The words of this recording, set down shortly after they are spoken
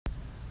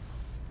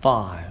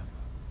5,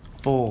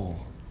 4,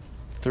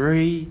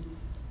 3,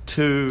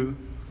 2,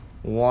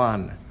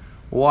 1.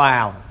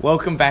 Wow.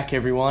 Welcome back,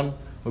 everyone.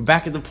 We're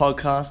back at the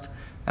podcast,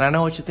 and I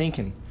know what you're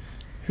thinking.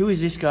 Who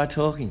is this guy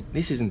talking?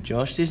 This isn't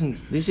Josh. This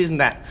isn't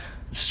that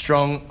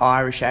strong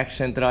Irish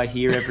accent that I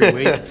hear every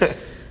week.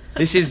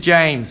 This is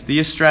James,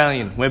 the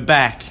Australian. We're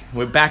back.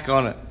 We're back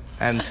on it.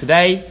 And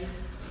today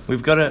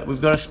we've got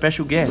a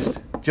special guest.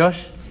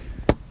 Josh,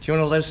 do you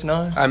want to let us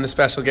know? I'm the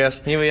special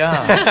guest. Here we are.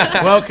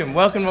 Welcome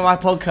to my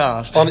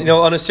podcast.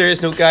 On a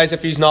serious note, guys,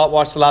 if you've not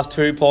watched the last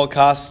two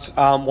podcasts,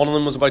 one of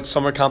them was about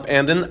summer camp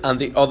ending, and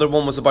the other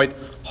one was about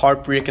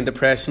heartbreak and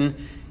depression.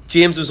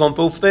 James was on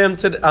both of them,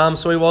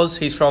 so he was.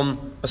 He's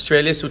from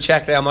Australia, so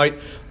check them out.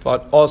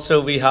 But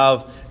also we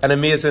have an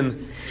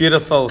amazing,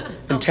 beautiful,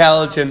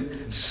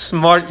 intelligent,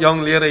 smart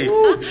young lady.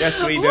 Ooh,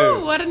 yes, we do.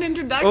 Ooh, what an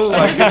introduction. Oh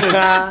my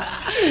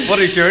goodness. What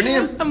is your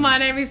name? My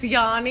name is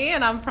Yanni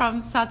and I'm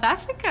from South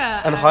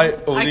Africa. And how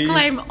old are I you?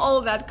 claim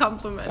all that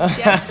compliment.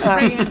 Yes,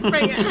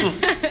 bring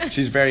it.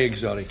 She's very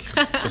exotic,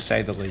 to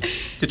say the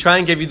least. To try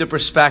and give you the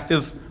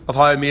perspective of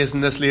how amazing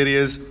this lady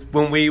is,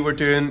 when we were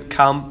doing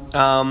camp,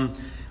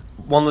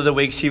 one of the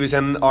weeks she was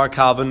in our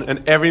cabin,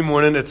 and every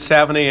morning at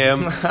 7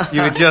 a.m.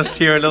 you would just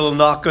hear a little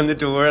knock on the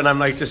door, and I'm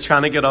like just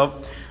trying to get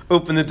up,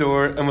 open the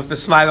door, and with a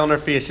smile on her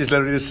face she's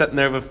literally just sitting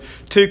there with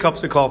 2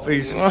 cups of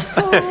coffees,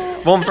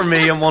 one for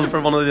me and one for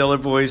one of the other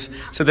boys.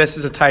 So this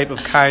is a type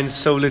of kind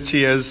soul that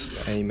she is.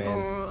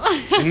 Amen.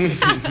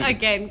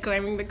 Again,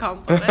 claiming the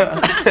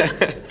compliments.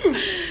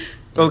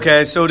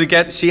 Okay, so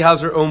she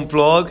has her own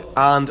blog,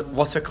 and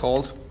what's it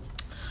called?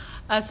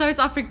 So it's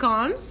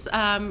Afrikaans.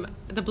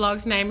 The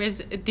blog's name is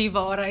Die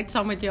Waarheid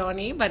saam met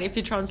Yanni, but if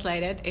you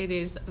translate it, it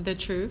is The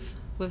Truth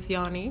with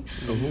Yanni.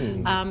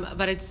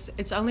 But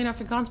it's only in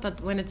Afrikaans,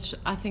 but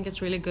I think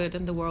it's really good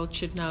and the world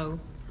should know,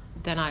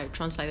 then I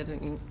translate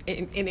it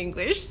in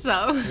English. So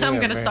I'm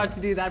going to start to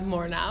do that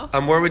more now.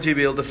 And where would you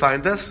be able to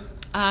find this?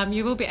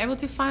 You will be able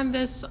to find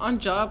this on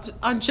Josh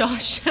on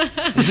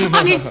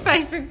his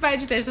Facebook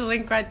page. There's a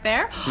link right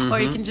there,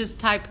 or you can just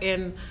type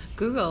in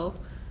Google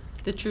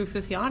The Truth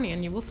with Yanni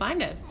and you will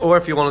find it. Or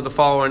if you wanted to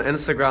follow her on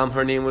Instagram,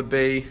 her name would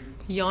be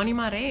Yanni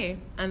Maree,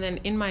 and then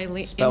in my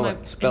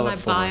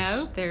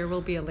bio there will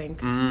be a link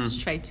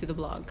straight to the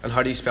blog. And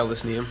how do you spell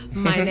this name?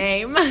 My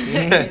name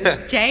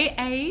is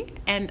Jani,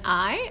 and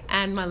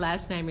my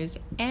last name is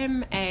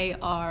Marais.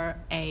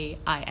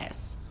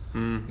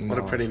 What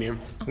a pretty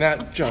name. Now,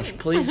 Josh,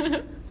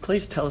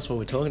 please tell us what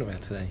we're talking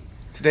about today.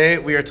 Today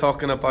we are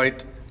talking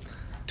about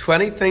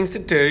 20 things to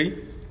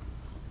do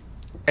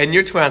in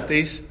your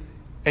 20s,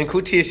 in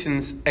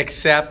quotations,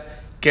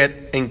 except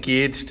get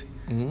engaged.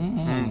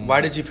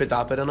 Why did you put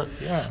that bit in it?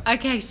 Yeah.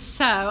 Okay,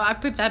 so I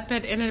put that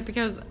bit in it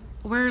because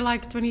we're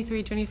like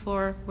 23,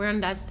 24. We're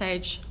in that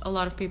stage. A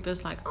lot of people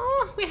is like,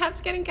 oh, we have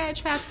to get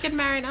engaged. We have to get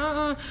married.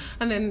 And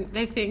then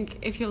they think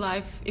if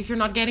you're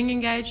not getting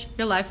engaged,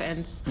 your life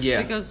ends.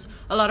 Yeah. Because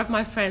a lot of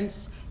my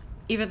friends,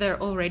 either they're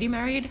already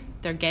married,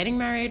 they're getting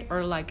married,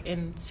 or like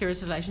in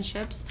serious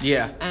relationships.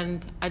 Yeah.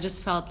 And I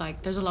just felt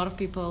like there's a lot of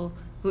people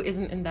who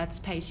isn't in that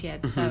space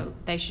yet. So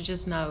they should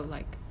just know,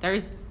 like,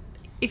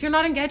 if you're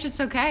not engaged,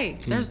 it's okay.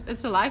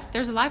 There's a life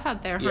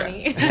out there,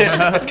 honey.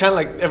 It's kind of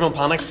like everyone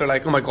panics. They're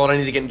like, oh my God, I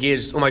need to get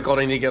engaged. Oh my God,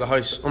 I need to get a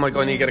house. Oh my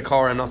God, I need to get a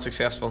car. I'm not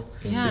successful.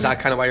 Yeah, is that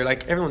kind of why you're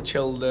like, everyone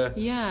chill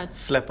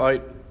flip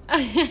out?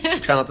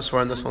 Try not to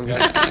swear on this one,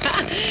 guys.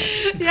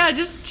 Yeah,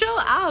 just chill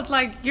out.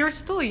 Like, you're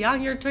still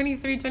young. You're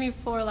 23,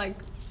 24. Like,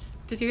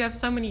 did you have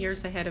so many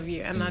years ahead of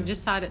you? And I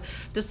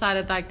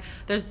decided like,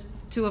 there's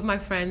 2 of my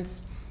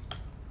friends.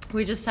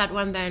 We just sat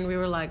one day and we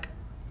were like,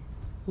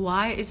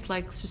 why is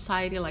like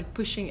society like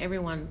pushing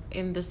everyone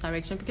in this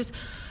direction? Because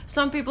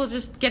some people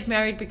just get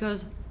married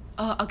because,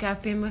 oh, okay,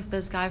 I've been with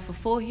this guy for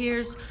 4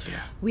 years.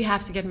 Yeah. We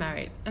have to get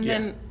married. And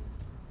then,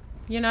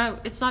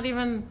 it's not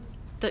even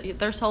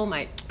their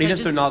soulmate. Even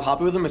if they're not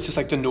happy with them, it's just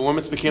like the norm.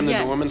 It's became the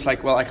norm. And it's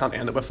like, well, I can't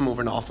end it with him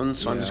over nothing,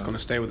 so I'm just going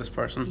to stay with this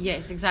person.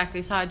 Yes,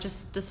 exactly. So I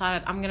just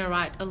decided I'm going to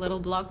write a little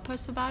blog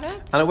post about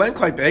it. And it went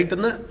quite big,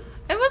 didn't it?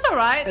 It was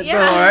alright. All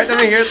right. Let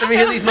me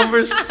hear these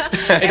numbers.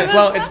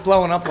 It's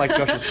blowing up like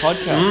Josh's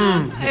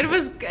podcast.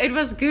 It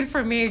was good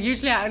for me.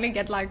 Usually I only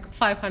get like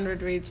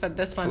 500 reads, but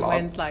this one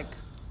went like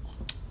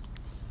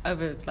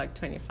over like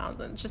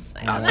 20,000. Just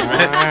saying. That's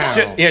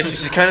right. Yeah,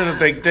 she's kind of a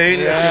big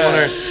deal.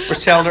 Yeah. If you want we're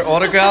selling her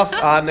autograph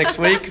next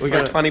week for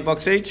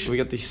 $20 each. We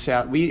got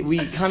the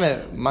we kind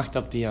of mucked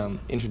up the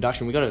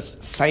introduction. We got a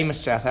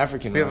famous South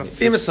African. We have a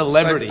famous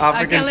celebrity. South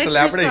African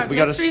celebrity. Restart. We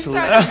got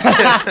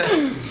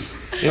Restart.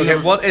 Okay,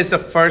 what is the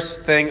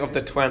first thing of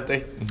the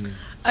 20?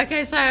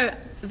 Okay, so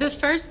the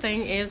first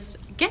thing is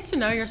get to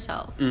know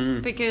yourself.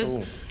 Because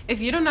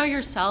if you don't know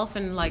yourself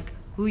and like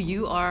who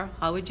you are,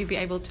 how would you be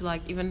able to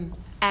like even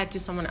add to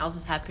someone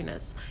else's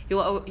happiness? You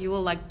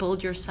will like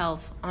build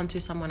yourself onto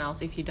someone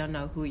else if you don't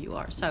know who you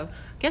are. So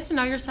get to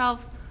know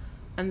yourself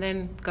and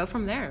then go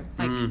from there.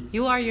 Like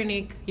you are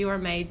unique, you are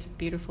made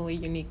beautifully,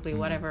 uniquely,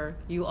 whatever.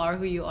 You are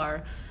who you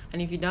are.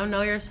 And if you don't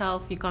know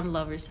yourself, you can't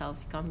love yourself.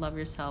 You can't love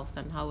yourself,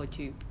 then how would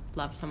you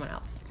love someone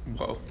else?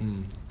 Whoa.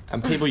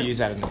 And people use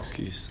that as an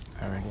excuse,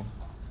 I reckon,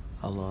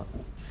 a lot.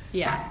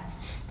 Yeah.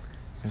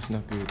 It's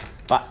not good.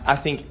 But I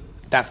think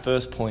that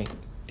first point,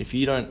 if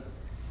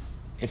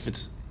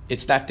it's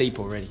that deep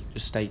already,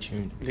 just stay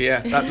tuned. Yeah,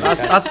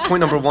 that's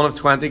point number 1 of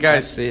 20,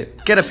 guys. That's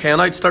it. Get a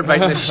pen out, start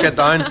writing this shit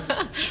down.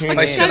 Tune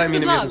By in. shit, I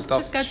mean amazing stuff.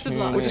 Just go to the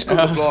blog. We'll just go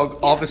to the blog,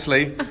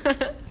 obviously.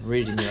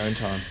 Read in your own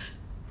time.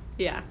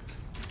 Yeah.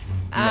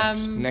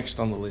 Next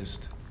on the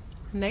list.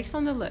 Next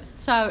on the list.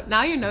 So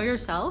now you know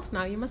yourself.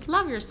 Now you must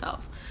love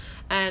yourself.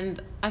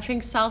 And I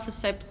think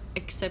acceptance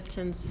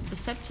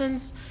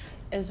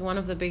is one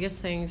of the biggest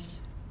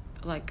things.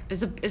 Like,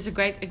 is a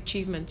great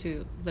achievement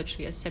to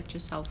literally accept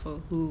yourself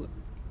for who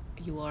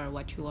you are,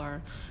 what you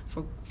are,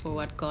 for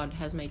what God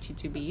has made you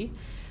to be,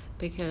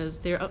 because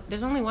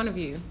there's only one of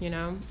you. You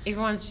know,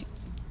 everyone's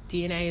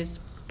DNA is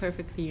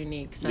perfectly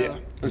unique. So yeah.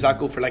 Does that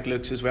go for like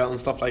looks as well and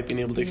stuff, like being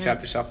able to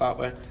accept yourself that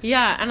way?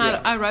 Yeah, and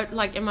yeah. I wrote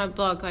like in my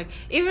blog, like,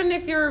 even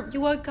if you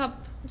woke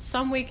up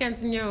some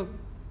weekends and your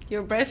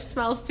breath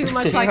smells too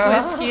much like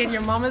whiskey and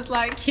your mom is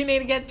like, you need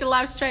to get your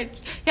life straight,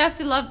 you have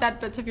to love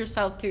that bit of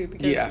yourself too,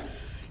 because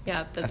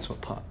that's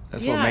what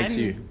makes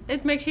you.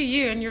 It makes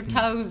you and your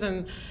toes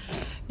and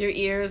your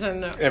ears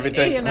and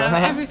everything. You know,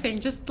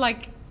 everything. Just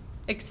like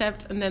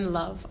accept and then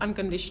love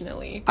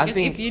unconditionally. Because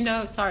if you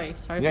know, sorry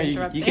for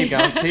interrupting. You keep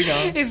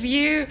going. If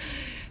you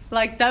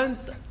like don't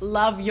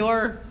love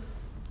your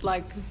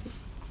like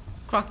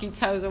crocky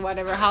toes or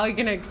whatever, how are you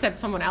gonna accept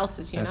someone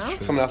else's? You know,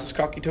 someone else's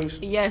cocky toes.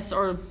 Yes,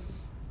 or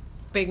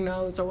big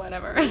nose or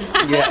whatever.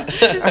 Yeah.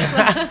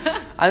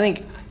 I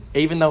think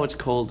even though it's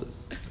called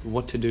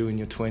what to do in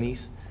your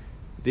 20s,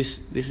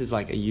 this is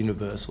like a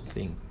universal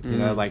thing. You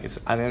know, like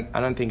I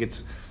don't think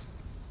it's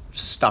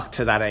stuck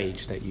to that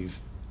age that you've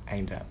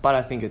aimed at. But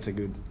I think it's a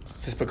good.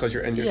 Just because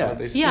you're in your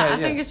 20s. Yeah, I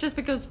think it's just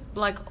because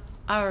like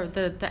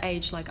the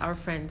age, like our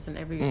friends and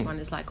everyone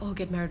is like, oh,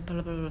 get married,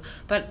 blah blah blah.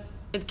 But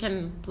it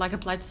can like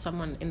apply to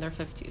someone in their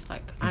 50s.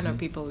 Like I know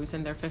people who's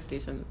in their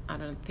 50s and I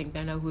don't think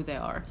they know who they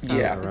are. So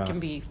it can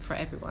be for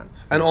everyone.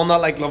 And on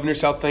that like loving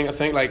yourself thing, I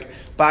think like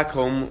back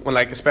home when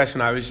like especially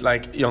when I was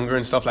like younger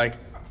and stuff, like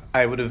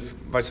I would have,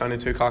 without sounding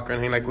too cocky or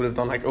anything, like would have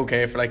done like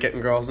okay for like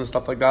getting girls and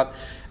stuff like that.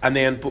 And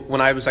then but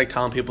when I was like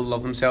telling people to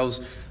love themselves,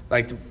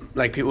 like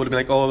people would have been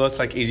like, oh, that's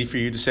like easy for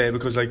you to say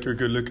because like you're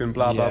good looking,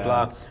 blah blah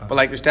blah. But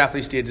like there's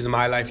definitely stages in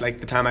my life,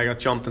 like the time I got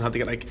jumped and had to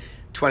get like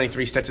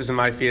 23 stitches in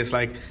my face,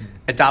 like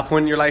at that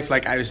point in your life,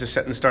 like I was just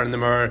sitting staring in the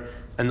mirror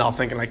and not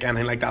thinking like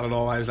anything like that at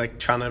all. I was like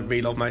trying to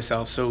re-love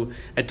myself. So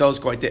it does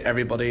go out to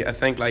everybody, I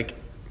think, like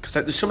because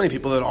there's so many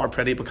people that are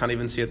pretty but can't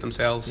even see it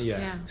themselves.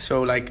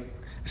 So like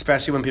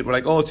especially when people are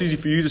like, oh, it's easy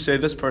for you to say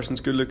this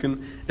person's good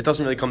looking, it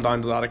doesn't really come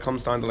down to that. It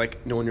comes down to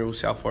like knowing your own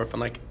self-worth and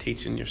like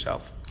teaching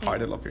yourself how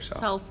to love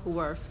yourself.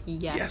 Self-worth.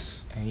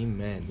 Yes.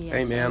 Amen. Yes,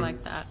 Amen. I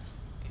like that.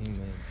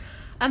 Amen.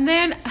 And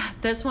then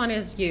this one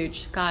is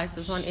huge, guys.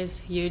 This one is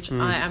huge.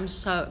 I'm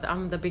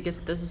the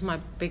biggest. This is my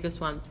biggest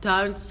one.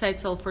 Don't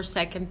settle for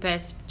second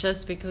best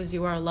just because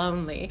you are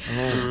lonely.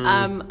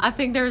 I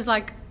think there's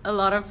like a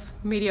lot of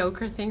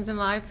mediocre things in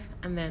life,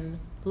 and then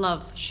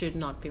love should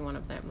not be one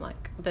of them.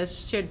 Like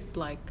this should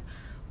like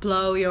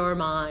blow your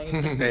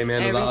mind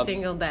every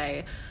single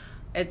day.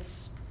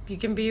 It's you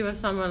can be with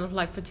someone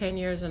like for 10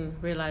 years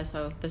and realize,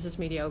 oh, this is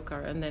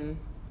mediocre, and then.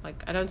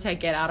 Like, I don't say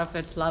get out of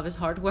it, love is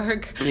hard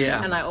work.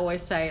 Yeah. And I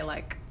always say,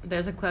 like,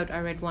 there's a quote I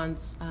read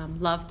once,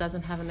 love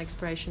doesn't have an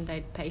expiration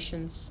date,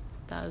 patience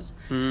does.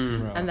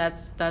 Right. And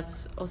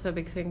that's also a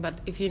big thing. But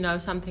if you know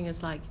something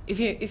is like,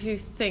 if you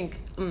think,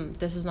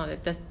 this is not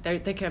it, there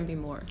can be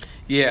more.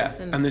 Yeah,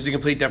 and there's a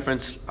complete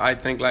difference, I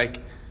think,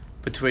 like,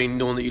 between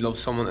knowing that you love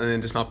someone and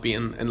then just not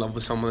being in love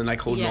with someone and,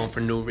 like, holding on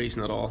for no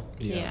reason at all.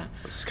 Yeah.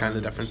 Which is kind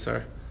of the difference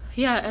there.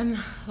 Yeah, and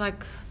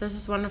like this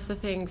is one of the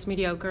things,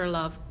 mediocre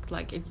love,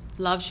 like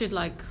love should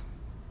like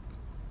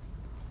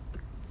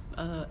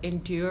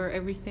endure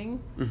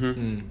everything.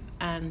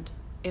 And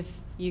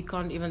if you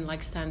can't even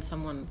like stand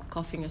someone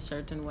coughing a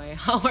certain way,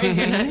 how are you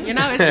gonna, you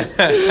know, it's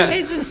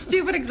a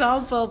stupid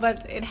example,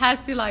 but it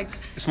has to like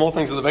small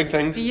things are the big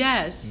things.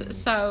 Yes.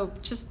 So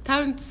just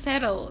don't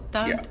settle.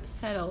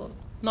 Settle.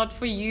 Not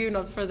for you,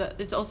 not for the,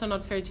 it's also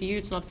not fair to you,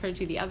 it's not fair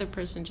to the other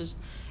person. Just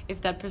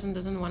if that person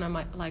doesn't want to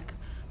like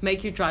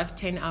make you drive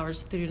 10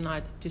 hours through the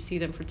night to see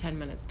them for 10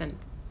 minutes, then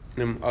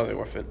are they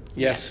worth it?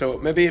 Yes. So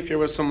maybe if you're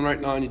with someone right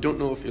now and you don't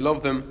know if you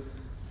love them,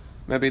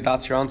 maybe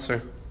that's your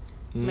answer.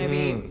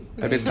 Maybe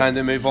it's time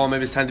to move on.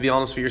 Maybe it's time to be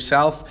honest with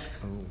yourself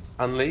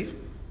and leave.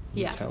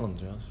 Tell them,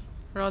 Josh.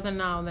 Rather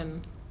now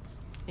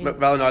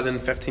than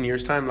 15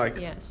 years time, like.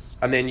 Yes.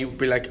 And then you'd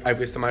be like, I've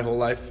wasted my whole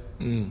life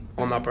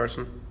on that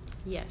person.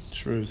 Yes.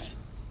 Truth.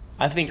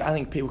 I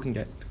think people can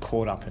get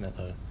caught up in it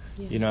though.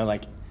 Yeah. You know,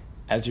 like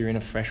as you're in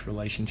a fresh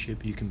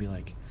relationship, you can be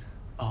like,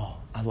 oh,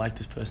 I like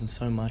this person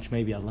so much,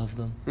 maybe I love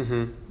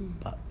them.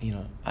 But you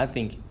know, I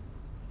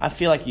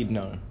feel like you'd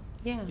know.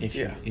 If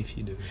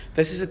you do.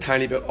 This is a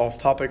tiny bit off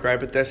topic, right?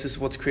 But this is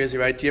what's crazy,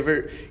 right? Do you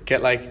ever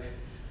get like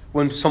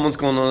when someone's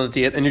going on a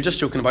date and you're just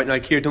joking about,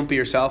 like, here, don't be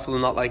yourself, and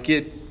they're not like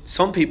you?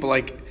 Some people,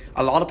 like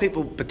a lot of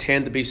people,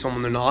 pretend to be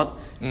someone they're not,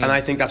 And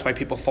I think that's why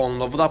people fall in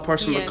love with that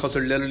person, Yes. because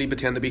they're literally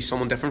pretend to be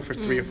someone different for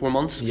 3 or 4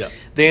 months. Yeah.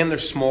 Then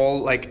there's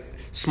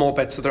small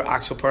bits of their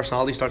actual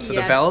personality starts to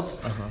Yes. develop,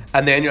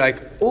 and then you're like,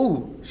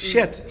 oh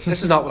shit,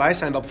 this is not what I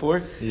signed up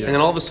for. Yeah. And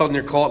then all of a sudden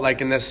you're caught like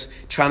in this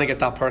trying to get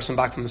that person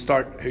back from the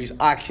start who's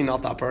actually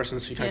not that person,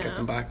 so you can't get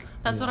them back.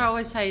 That's what I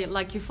always say.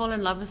 Like, you fall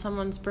in love with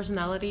someone's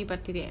personality,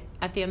 but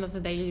at the end of the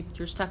day,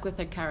 you're stuck with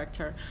their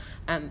character,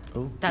 and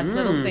that's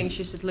little things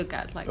you should look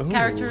at, like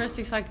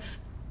characteristics, like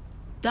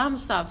dumb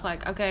stuff,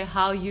 like, okay,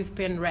 how you've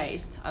been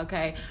raised.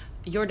 Okay,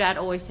 your dad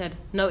always said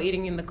no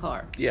eating in the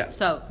car. Yeah.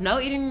 So no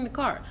eating in the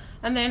car.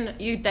 And then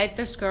you date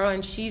this girl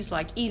and she's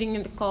like eating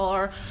in the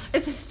car.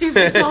 It's a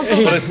stupid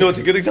example. But it's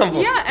a good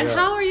example. Yeah, and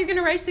how are you going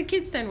to raise the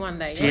kids then one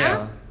day? You Yeah.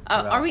 know?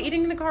 Are we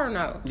eating in the car or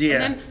no?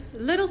 Yeah. And then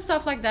little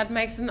stuff like that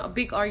makes a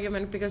big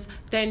argument, because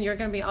then you're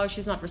going to be, oh,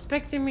 she's not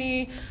respecting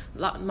me,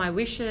 my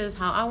wishes,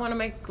 how I want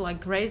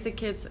to raise the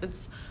kids.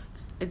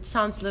 It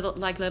sounds little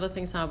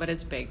things now, but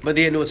it's big. But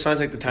yeah, no, it sounds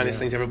like the tiniest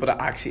things ever, but it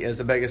actually is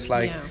the biggest.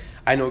 Like, Yeah.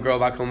 I know a girl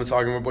back home that's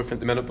arguing with her boyfriend at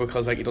the minute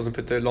because like he doesn't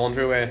put the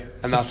laundry away,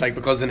 and that's like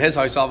because in his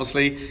house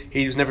obviously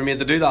he was never made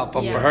to do that,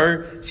 but Yeah. for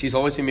her she's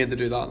always been made to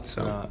do that.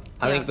 So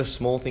I Yeah. think the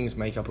small things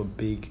make up a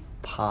big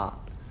part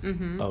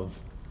of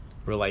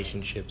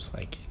relationships.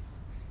 Like,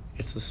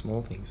 it's the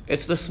small things.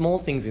 It's the small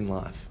things in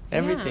life.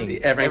 Everything. Yeah,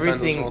 everything's down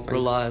to the small Everything things.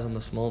 relies on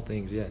the small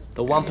things. Yeah,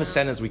 the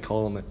 1%, as we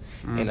call them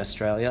in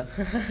Australia.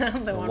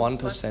 The The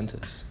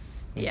 1%ers.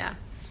 Yeah.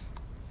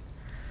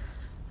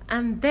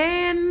 And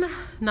then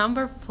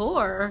number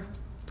 4,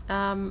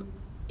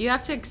 you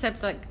have to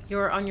accept like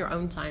you're on your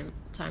own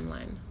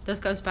timeline. This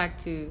goes back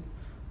to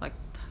like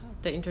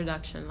the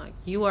introduction. Like,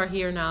 you are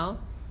here now.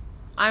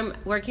 I'm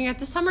working at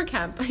the summer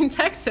camp in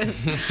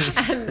Texas,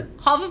 and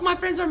half of my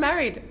friends are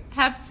married,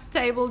 have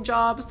stable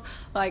jobs,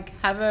 like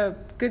have a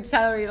good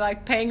salary,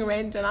 like paying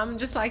rent, and I'm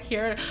just like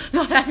here,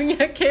 not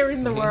having a care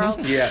in the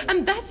world. Yeah.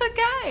 And that's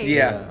okay.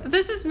 Yeah.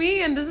 This is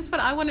me, and this is what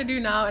I want to do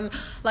now. And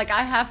like,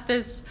 I have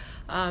this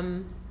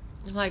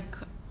like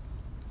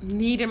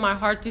need in my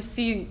heart to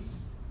see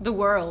the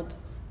world,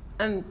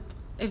 and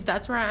if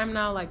that's where I am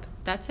now, like,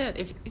 that's it.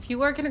 If you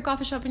work in a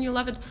coffee shop and you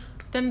love it,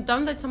 then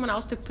don't let someone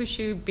else to push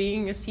you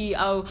being a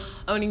CEO,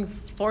 owning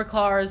 4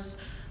 cars.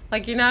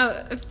 Like, you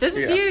know, if this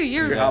is you, if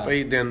you're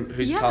happy, then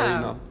who's telling you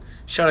not?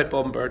 Shout out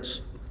Bob and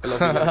Birds. I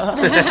love you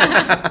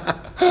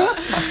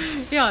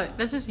guys. Yeah,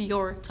 this is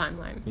your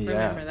timeline.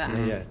 Remember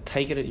that. Yeah.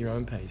 Take it at your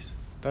own pace.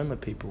 Don't let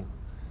people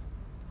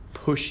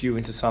push you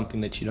into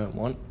something that you don't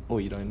want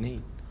or you don't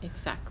need.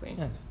 Exactly.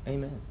 Yes.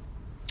 Amen.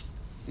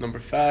 Number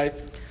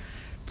 5.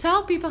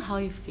 Tell people how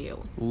you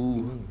feel,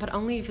 Ooh. but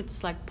only if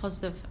it's like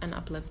positive and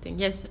uplifting.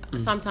 Yes,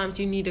 sometimes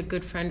you need a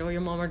good friend or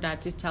your mom or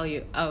dad to tell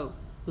you, oh,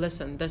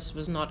 listen, this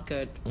was not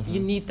good. You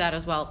need that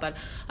as well. But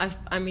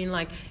I mean,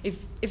 like, if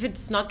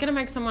it's not gonna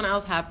make someone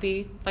else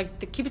happy,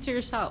 like, keep it to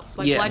yourself.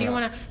 Like, Yeah. why do you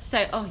want to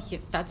say, oh, yeah,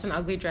 that's an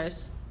ugly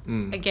dress?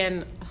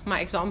 Again,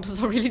 my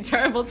examples are really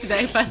terrible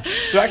today, but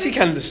They're actually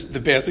kind of the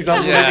best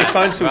examples. Yeah. Like, they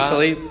sound so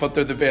silly, but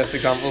they're the best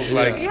examples.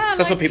 Like, Yeah, that's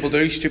like- what people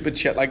do, stupid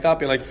shit like that.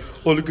 Be like,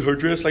 oh, look at her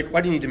dress. Like,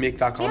 why do you need to make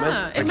that comment?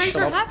 yeah, Like, it makes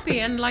shut her up.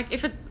 happy. And like,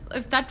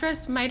 if that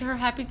dress made her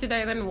happy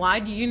today, then why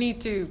do you need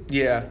to?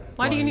 Yeah.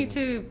 Why do you need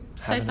to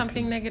say an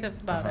something opinion. negative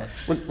about it?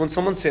 When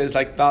someone says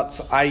like that,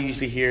 so I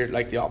usually hear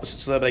like the opposite.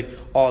 So they'll be like,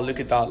 oh, look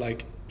at that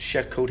like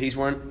shit coat he's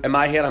wearing. In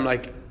my head, I'm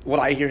like, what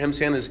I hear him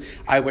saying is,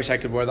 I wish I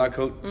could wear that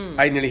coat.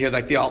 I nearly hear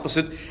like the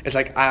opposite. It's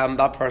like, I am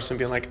that person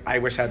being like, I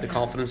wish I had the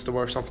confidence to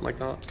wear something like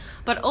that.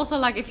 But also,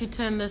 like, if you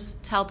turn this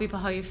tell people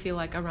how you feel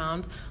like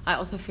around, I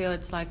also feel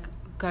it's like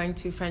going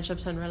to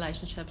friendships and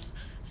relationships.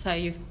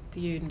 Say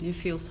you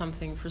feel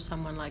something for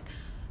someone, like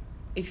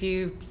if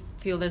you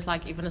feel there's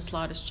like even a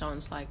slightest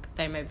chance like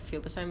they may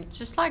feel the same,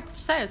 just like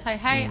say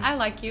hey, I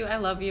like you, I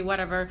love you,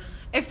 whatever.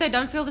 If they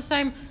don't feel the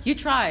same, you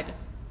tried,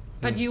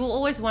 but you will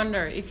always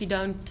wonder if you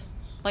don't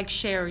like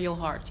share your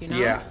heart, you know.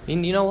 Yeah.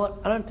 And you know what?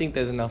 I don't think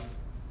there's enough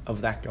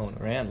of that going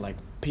around. Like,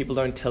 people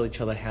don't tell each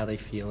other how they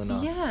feel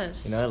enough.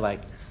 Yes. You know,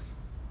 like,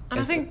 And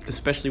I think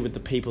especially with the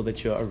people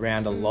that you're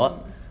around a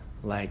lot,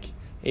 like,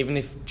 even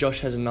if Josh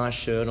has a nice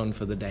shirt on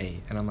for the day,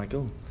 and I'm like,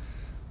 oh,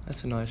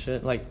 that's a nice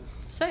shirt. Like,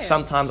 say it.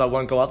 sometimes I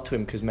won't go up to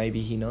him because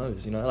maybe he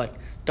knows. You know, like,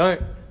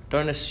 don't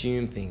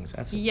assume things.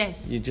 That's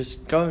Yes. You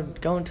just go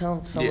and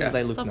tell someone Yeah.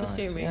 they look Stop nice.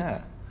 assuming.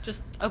 Yeah.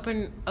 Just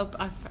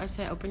I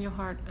say open your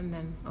heart and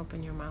then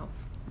open your mouth.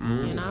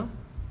 You know.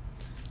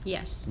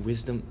 Yes.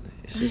 Wisdom.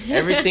 It's just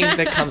everything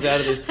that comes out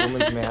of this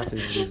woman's mouth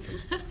is wisdom.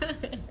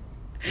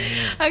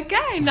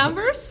 Okay,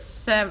 number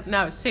 6.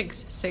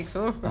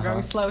 Oh, we're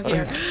going slow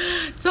here.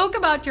 Talk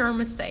about your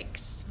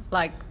mistakes.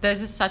 Like,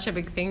 this is such a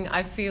big thing.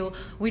 I feel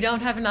we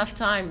don't have enough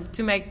time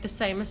to make the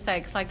same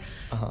mistakes. Like,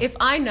 if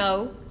I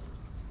know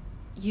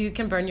you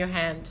can burn your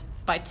hand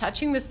by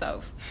touching the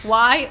stove,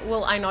 why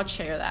will I not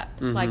share that?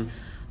 Like,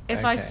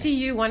 if I Okay. see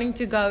you wanting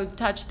to go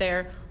touch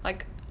there,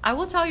 like, I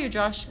will tell you,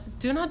 Josh,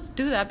 do not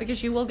do that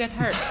because you will get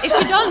hurt. If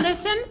you don't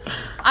listen,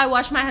 I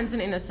wash my hands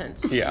in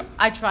innocence. Yeah.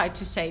 I try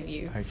to save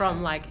you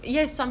from, like,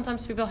 yes,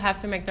 sometimes people have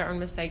to make their own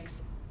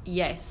mistakes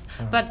yes.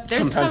 But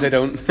there's Sometimes they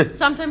don't.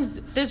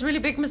 sometimes there's really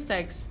big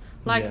mistakes.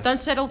 Like, Yeah. don't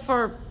settle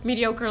for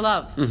mediocre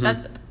love.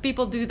 That's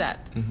people do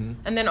that,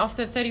 and then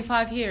after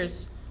 35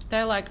 years,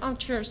 they're like, "Oh,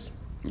 cheers,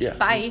 Yeah.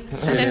 bye,"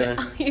 and then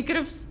Yeah. you could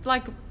have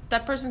like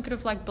that person could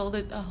have like built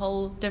it a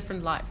whole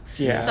different life.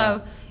 Yeah.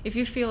 So if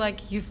you feel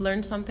like you've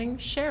learned something,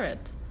 share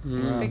it,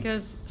 Mm.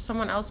 because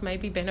someone else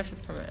maybe benefit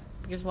from it.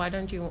 Because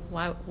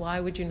why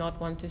would you not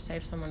want to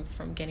save someone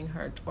from getting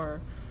hurt, or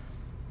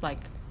like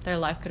their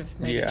life could have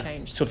maybe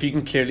changed? So if you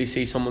can clearly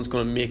see someone's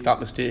going to make that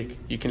mistake,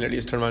 you can literally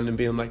just turn around and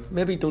be like,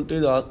 maybe don't do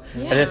that.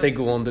 And Yeah. if they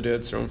go on to do it,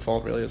 it's their own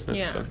fault, really, isn't it?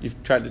 Yeah. So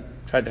you've tried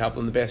to help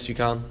them the best you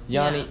can.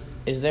 Yanni, Yeah.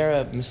 is there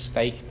a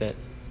mistake that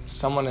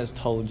someone has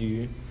told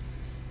you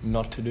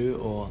not to do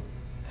or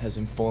has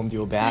informed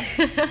you about,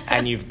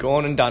 and you've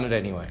gone and done it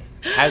anyway?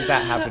 Has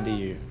that happened to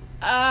you?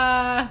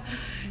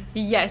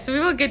 Yes, we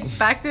will get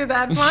back to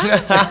that one.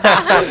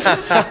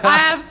 I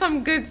have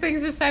some good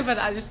things to say, but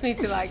I just need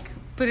to like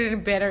put it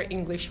in better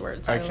English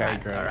words. Okay,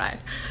 great. All right.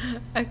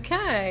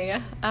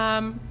 Okay.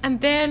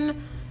 And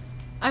then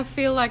I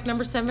feel like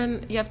number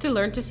 7, you have to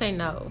learn to say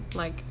no.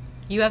 Like,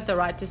 you have the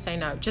right to say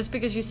no. Just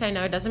because you say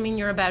no doesn't mean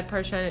you're a bad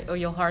person or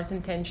your heart's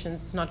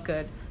intentions is not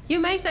good. You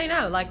may say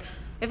no. Like,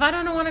 if I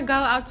don't want to go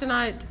out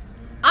tonight,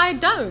 I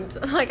don't.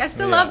 Like, I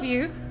still Yeah. love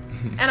you.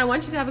 And I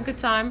want you to have a good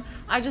time.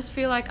 I just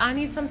feel like I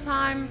need some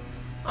time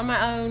on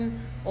my own,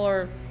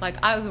 or like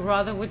I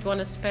rather would want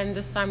to spend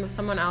this time with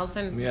someone else,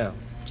 and Yeah.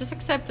 just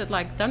accept it.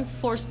 Like, don't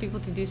force people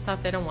to do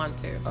stuff they don't want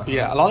to.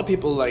 Yeah, a lot of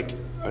people like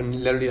are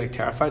literally like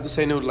terrified to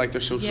say no to like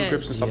their social Yes.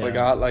 groups and stuff Yeah. like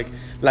that.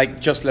 Like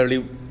just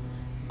literally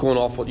going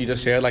off what you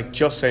just said, like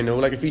just say no.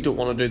 Like if you don't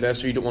want to do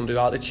this or you don't want to do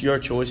that, it's your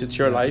choice, it's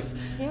your life,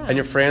 Yeah. and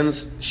your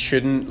friends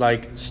shouldn't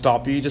like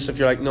stop you just if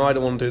you're like, no, I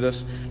don't want to do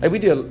this. Like we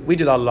do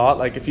that a lot.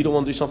 Like if you don't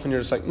want to do something, you're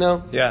just like,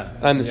 no. Yeah.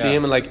 I'm the Yeah.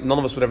 same, and like none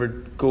of us would ever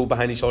go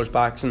behind each other's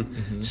backs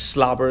and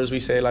slabber, as we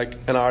say, like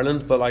in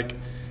Ireland. But like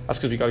that's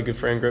because we got a good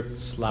friend group.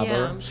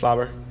 Slabber. Yeah.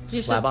 Slabber. You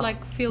should Slabber.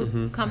 like feel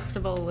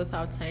comfortable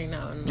without saying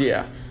no. And,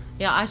 Yeah.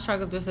 yeah, I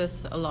struggled with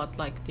this a lot.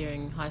 Like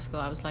during high school,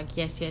 I was like,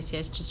 yes,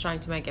 just trying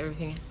to make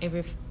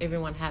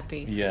everyone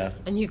happy. Yeah.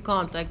 And you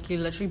can't. Like, you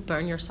literally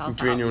burn yourself You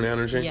drain out. your own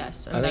energy.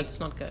 Yes, and I think- that's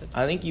not good.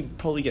 I think you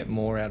probably get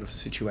more out of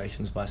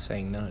situations by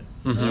saying no.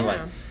 Mhm. You know, Yeah. like,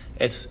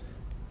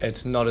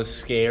 it's not as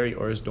scary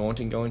or as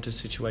daunting going to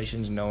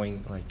situations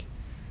knowing like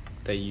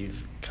that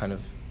you've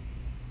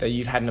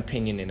had an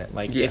opinion in it.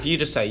 Like Yeah. if you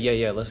just say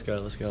yeah let's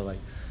go, like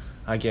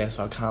I guess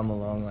I'll come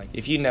along. Like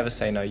if you never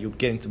say no, you'll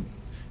get into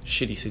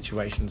shitty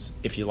situations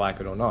if you like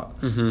it or not.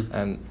 Mhm.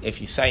 And if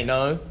you say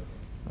no,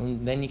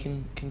 then you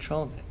can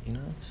control it. You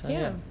know. So,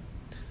 Yeah.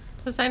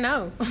 Just say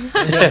no.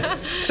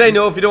 Say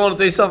no if you don't want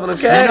to do something,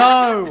 okay?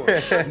 No,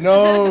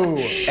 no,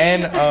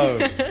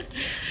 N-O.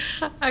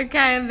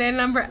 Okay, and then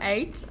number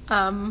 8,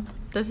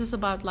 this is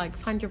about like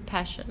find your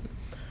passion.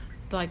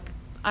 Like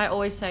I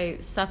always say,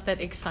 stuff that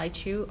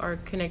excites you are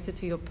connected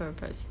to your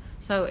purpose.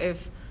 So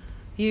if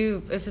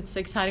it's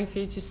exciting for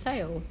you to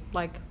sail,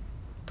 like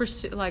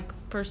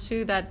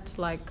pursue that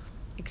like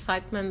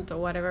excitement or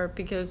whatever,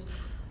 because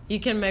you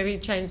can maybe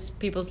change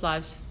people's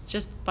lives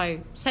just by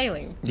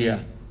sailing. Yeah.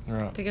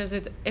 Right. Because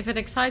if it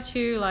excites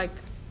you, like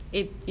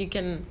you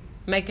can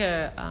make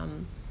a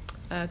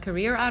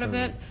career out of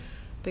it.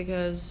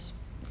 Because,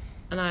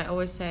 and I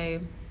always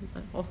say,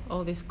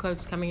 all these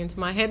quotes coming into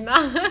my head now.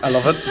 I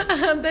love it.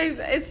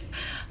 It's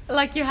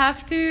like you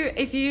have to,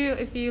 if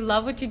you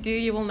love what you do,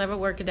 you will never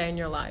work a day in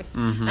your life.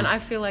 Mm-hmm. And I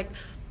feel like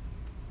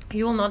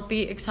you will not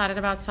be excited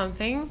about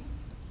something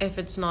if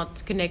it's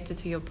not connected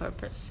to your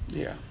purpose.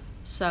 Yeah.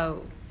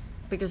 So,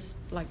 because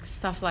like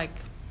stuff like,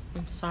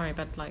 I'm sorry,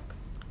 but like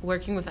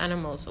working with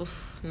animals,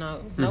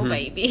 no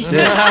baby.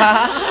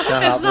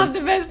 It's not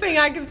the best thing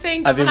I can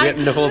think I've of. been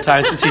waiting the whole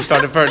time since he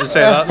started for her to say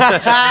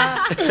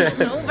that.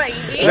 No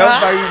baby. No,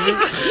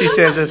 baby. She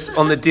says this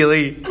on the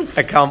daily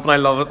account, and I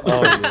love it.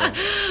 Oh, yeah.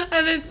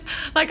 And it's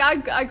like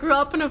I grew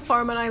up on a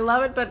farm and I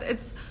love it, but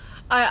it's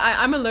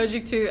I'm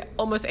allergic to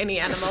almost any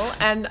animal,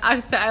 and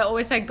I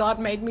always say God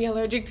made me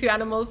allergic to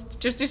animals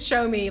just to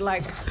show me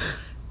like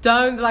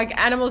don't like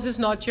animals is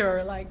not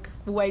your like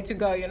way to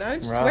go, you know.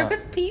 Just Right. work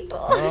with people.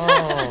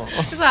 Oh.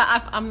 Because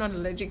I'm not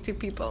allergic to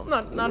people.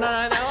 No.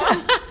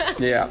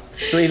 Yeah.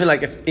 So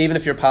even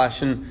if your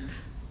passion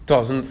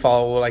doesn't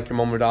follow like your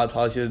mum or dad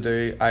tells you to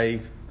do,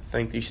 I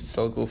think you should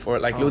still go for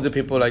it. Like loads of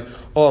people are like,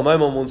 oh, my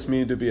mum wants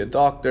me to be a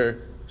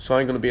doctor, so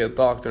I'm going to be a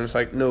doctor. And it's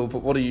like, no,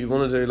 but what do you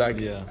want to do? Like,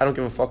 Yeah. I don't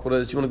give a fuck what it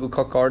is. You want to go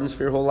cut gardens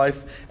for your whole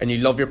life, and you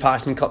love your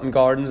passion cutting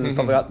gardens and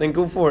stuff like that, then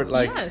go for it.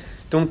 Like,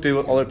 Yes. don't do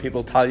what other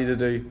people tell you to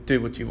do.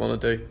 Do what you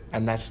want to do.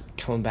 And that's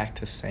coming back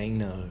to saying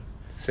no.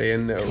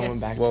 Saying no.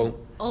 Yes. Well,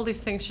 All these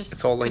things just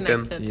it's all linked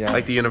in. connected. Yeah.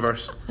 Like the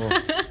universe. Well,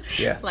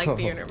 Yeah. Like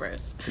the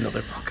universe. It's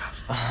another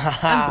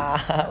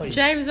podcast.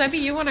 James, maybe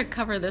you want to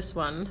cover this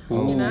one.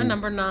 Ooh. You know,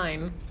 number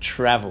 9.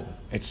 Travel.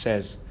 It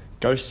says,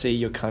 go see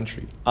your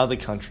country, other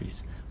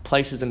countries,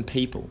 places and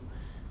people.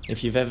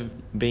 If you've ever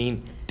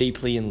been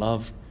deeply in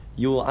love,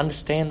 you will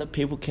understand that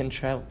people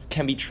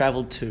can be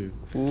traveled to.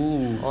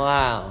 Ooh.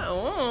 Wow.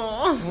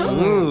 Oh.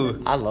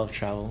 Ooh. I love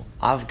travel.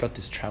 I've got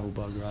this travel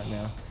bug right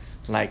now.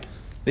 Like,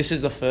 this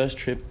is the first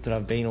trip that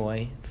I've been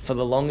away for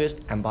the longest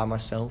and by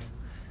myself.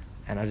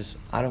 And I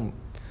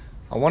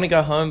want to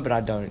go home, but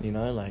I don't, you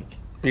know, like,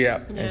 Yeah.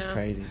 it's Yeah.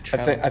 crazy.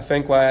 I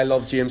think why I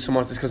love James so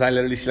much is because I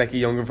literally see like a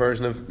younger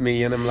version of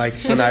me in him, like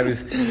when I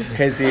was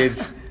his age,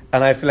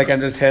 and I feel like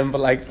I'm just him,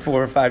 but like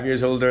 4 or 5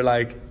 years older,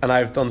 like, and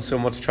I've done so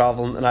much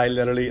traveling, and I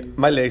literally,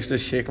 my legs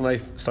just shake when I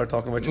start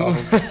talking about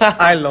traveling.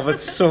 I love it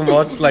so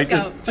much, like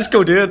just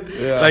go do it.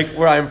 Yeah. Like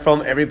where I'm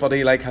from,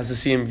 everybody like has the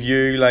same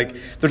view, like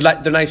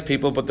they're nice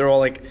people, but they're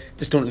all like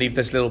just don't leave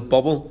this little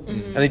bubble,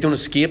 and they don't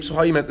escape. So how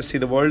are you meant to see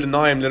the world? And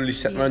now I'm literally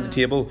sitting around the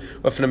table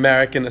with an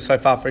American, a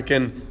South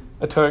African,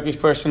 a Turkish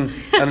person,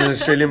 and an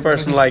Australian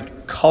person.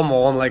 Like, come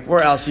on, like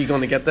where else are you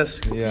going to get this?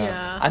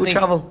 Yeah. I Go think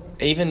travel.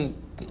 even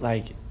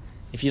like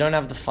if you don't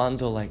have the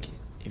funds or like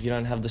if you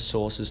don't have the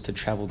sources to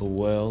travel the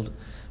world,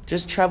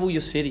 just travel your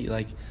city.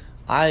 Like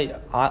I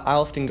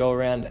often go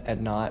around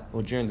at night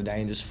or during the day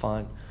and just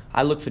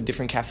I look for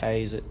different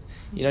cafes that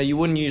you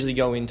wouldn't usually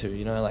go into,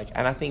 like,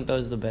 and I think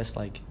those are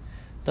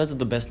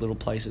the best little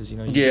places,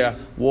 you Yeah. just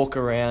walk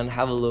around,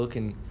 have a look,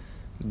 and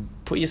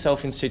put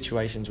yourself in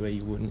situations where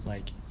you wouldn't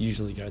like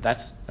usually go.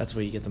 That's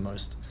where you get the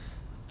most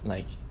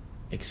like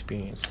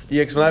experience.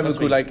 Yeah, because when I That's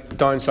would go what like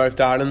down South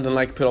to Ireland and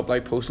like put up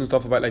like posts and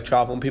stuff about like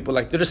travel, and people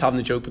like they're just having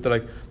a joke, but they're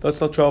like,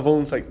 that's not travel.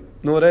 And it's like,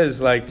 no, it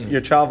is. Like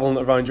you're traveling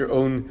around your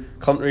own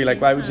country.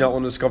 Like why would you not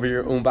want to discover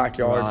your own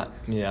backyard? Right.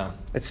 Yeah.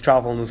 It's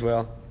traveling as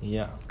well.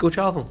 Yeah. Go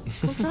travel.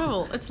 We'll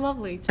travel. It's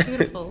lovely. It's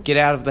beautiful. Get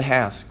out of the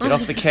house. Get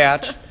off the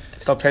couch.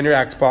 Stop playing your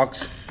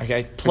Xbox.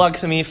 Okay. Plug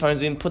some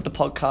earphones in. Put the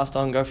podcast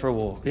on. Go for a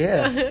walk.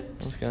 Yeah.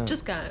 Let's go.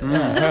 Just go.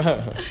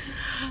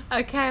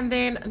 Okay, and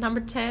then number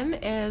 10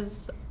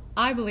 is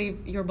I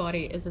believe your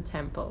body is a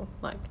temple.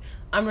 Like,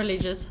 I'm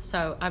religious,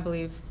 so I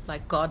believe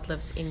like God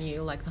lives in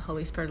you, like the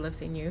Holy Spirit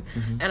lives in you,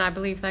 and I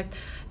believe that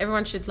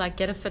everyone should like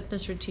get a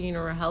fitness routine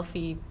or a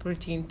healthy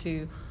routine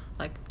to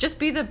like just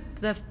be the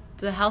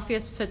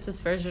healthiest,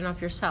 fittest version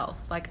of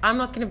yourself. Like, I'm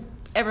not gonna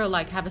ever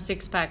like have a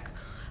 6-pack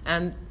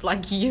and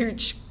like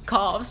huge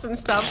calves and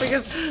stuff,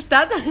 because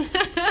that's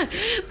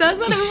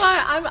not who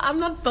I'm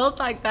not built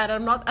like that.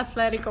 I'm not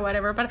athletic or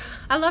whatever, but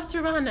I love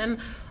to run and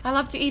I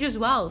love to eat as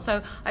well,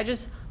 so I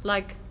just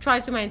like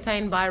try to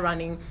maintain by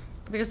running,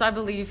 because I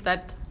believe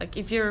that like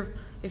if you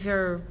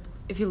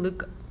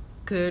look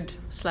good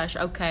 /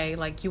 okay,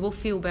 like you will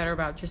feel better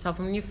about yourself,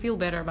 and when you feel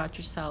better about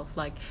yourself,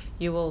 like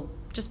you will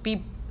just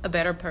be a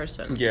better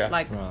person. Yeah.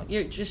 Like Right.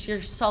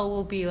 your soul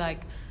will be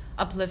like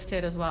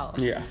uplifted as well.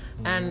 Yeah.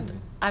 And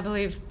I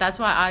believe that's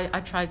why I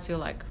try to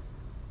like,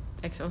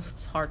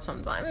 it's hard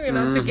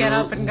sometimes, to get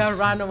up and go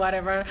run or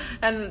whatever.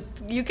 And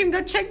you can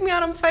go check me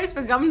out on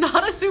Facebook. I'm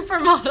not a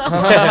supermodel.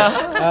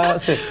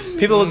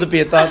 People will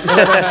debate that.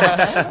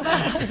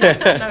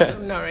 No,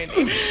 not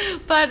really.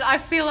 But I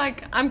feel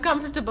like I'm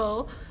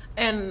comfortable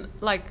and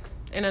like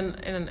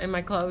in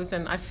my clothes,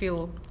 and I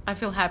feel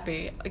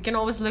happy. I can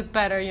always look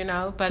better,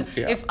 But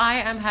Yeah. if I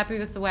am happy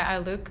with the way I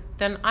look,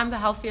 then I'm the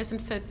healthiest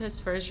and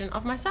fittest version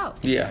of myself.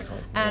 Yeah. Exactly.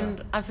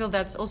 And I feel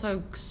that's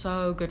also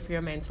so good for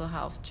your mental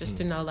health, just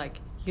to know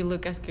like you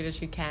look as good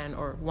as you can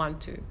or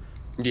want to.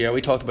 Yeah,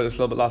 we talked about this a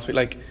little bit last week.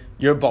 Like,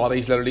 your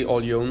body's literally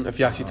all you own. If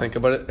you actually think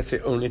about it, it's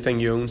the only thing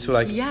you own. So,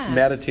 like, Yes.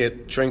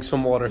 meditate, drink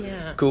some water,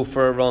 Yeah. go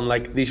for a run.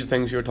 Like, these are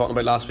things you were talking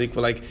about last week.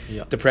 But like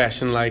Yeah.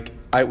 depression, like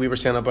we were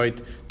saying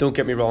about. Don't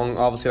get me wrong.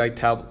 Obviously, like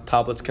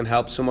tablets can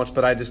help so much,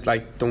 but I just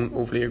like don't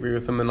overly agree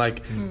with them. And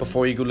like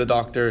before you go to the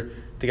doctor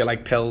to get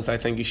like pills, I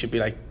think you should be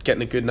like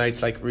getting a good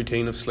night's like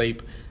routine of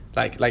sleep.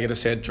 Like I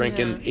just said,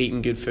 drinking, Yeah.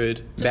 eating good food,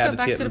 Just go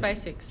meditating. back to the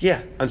basics.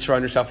 Yeah, and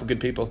surround yourself with good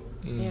people.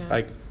 Yeah.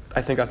 Like,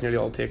 I think that's nearly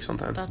all it takes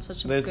sometimes. That's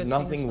such a There's good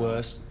nothing thing as well.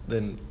 worse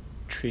than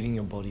treating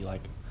your body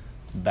like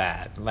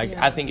bad. Like,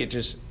 Yeah. I think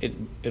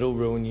it'll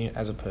ruin you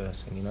as a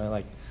person,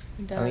 like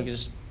It I think does.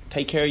 just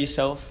take care of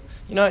yourself.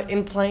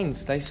 In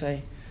planes they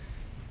say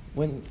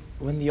when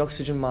the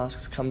oxygen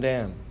masks come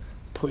down,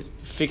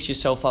 fix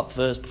yourself up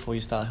first before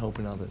you start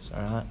helping others,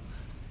 all right?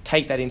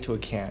 Take that into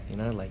account,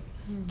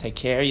 take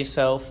care of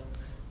yourself,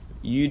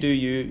 you do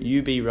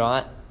you be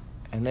right,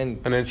 and then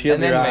she'll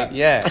be right.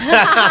 Yeah.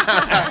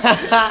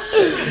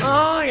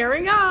 Oh, here we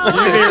go.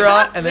 You be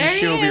right, and then There he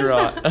she'll be is.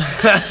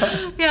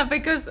 right. Yeah,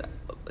 because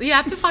you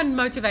have to find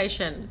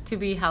motivation to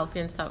be healthy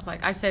and stuff.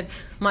 Like I said,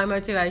 my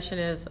motivation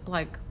is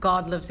like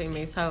God lives in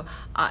me. So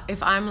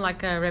if I'm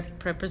like a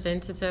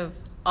representative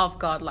of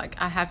God, like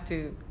I have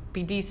to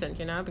be decent,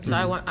 because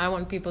I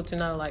want people to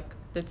know like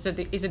it's a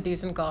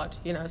decent God,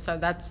 So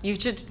that's, you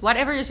should,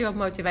 whatever is your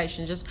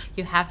motivation, just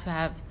you have to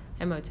have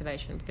and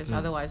motivation, because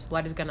otherwise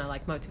what is gonna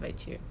like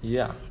motivate you?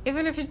 Yeah.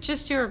 Even if it's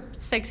just your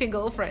sexy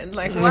girlfriend,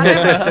 like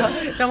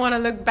whatever. Don't want to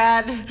look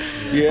bad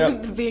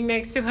being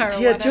next to her or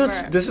Yeah, whatever.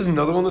 just this is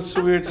another one that's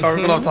so weird. Sorry,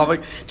 we're going off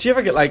topic. Do you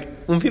ever get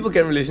like when people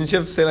get in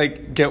relationships, they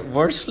like get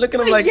worse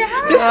looking? I'm like, they're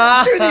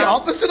the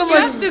opposite. I'm You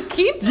like, have to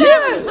keep them.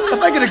 yeah.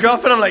 If I get a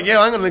girlfriend, I'm like,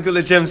 yeah, I'm gonna go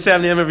to the gym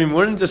 7 a.m. every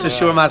morning just to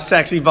show my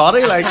sexy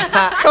body. Like,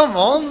 come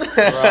on.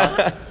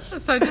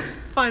 So just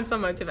find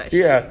some motivation.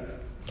 Yeah.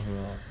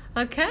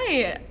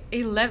 Okay,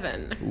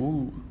 11.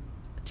 Ooh.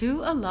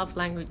 Do a love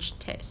language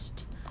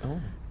test.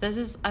 Oh.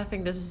 I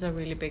think this is a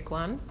really big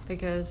one,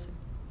 because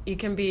that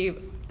can be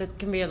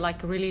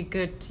like really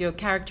good, your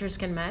characters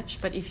can match,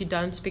 but if you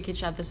don't speak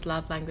each other's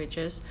love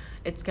languages,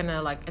 it's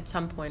gonna like at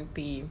some point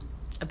be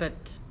a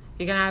bit,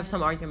 you're gonna have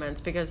some arguments,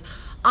 because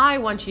I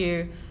want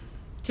you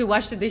to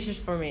wash the dishes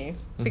for me,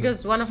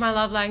 because one of my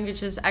love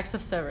languages is acts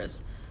of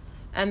service.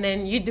 And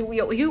then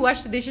you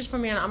wash the dishes for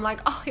me, and I'm like,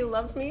 oh, he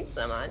loves me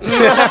so much. You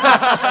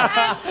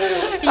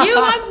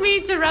want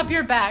me to rub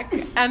your back,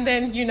 and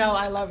then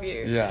I love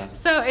you. Yeah.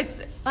 So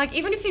it's like,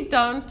 even if you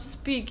don't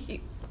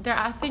speak,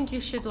 I think you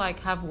should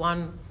like have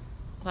one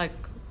like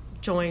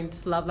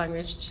joint love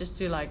language, just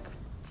to like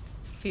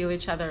feel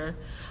each other.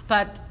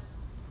 But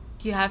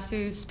you have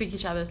to speak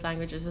each other's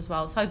languages as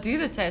well. So do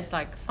the test,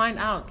 like find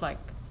out like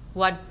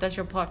what does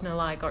your partner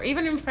like, or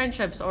even in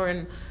friendships or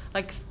in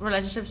like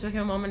relationships with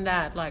your mom and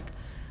dad, like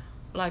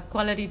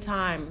quality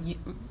time.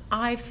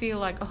 I feel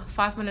like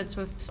 5 minutes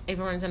with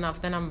everyone is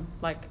enough, then I'm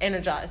like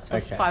energized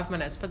with 5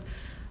 minutes. But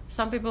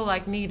some people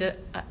like need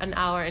an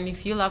hour, and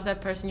if you love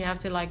that person, you have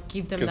to like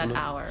give them that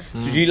hour.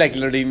 So do you like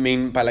literally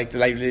mean by like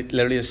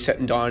literally just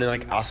sitting down and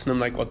like asking them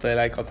like what they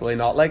like, what they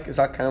not like? Is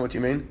that kind of what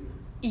you mean?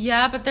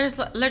 Yeah, but there's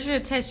literally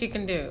a test you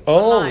can do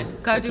online.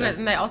 Go do it,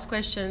 and they ask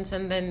questions,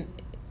 and then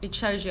it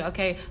shows you,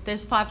 okay,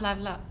 there's 5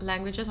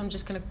 languages. I'm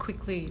just going to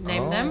quickly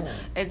name them.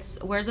 It's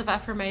words of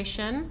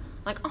affirmation,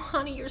 like, oh,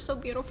 honey, you're so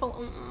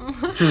beautiful.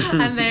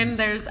 And then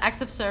there's acts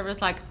of service,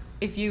 like,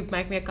 if you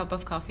make me a cup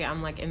of coffee,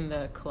 I'm like in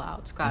the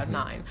cloud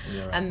 9.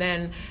 Yeah, right. And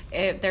then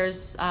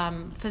there's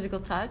physical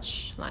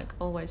touch, like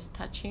always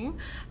touching.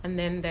 And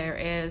then there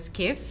is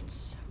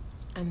gifts.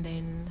 And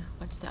then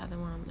what's the other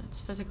one?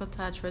 It's physical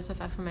touch, words of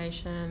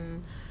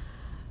affirmation.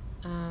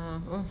 I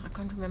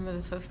can't remember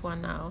the 5th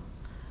one now.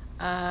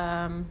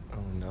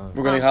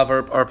 We're going to have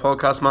our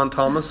podcast man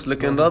Thomas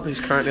looking it up. He's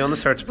currently on the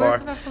search bar.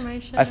 Words of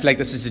affirmation. I feel like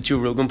this is the Joe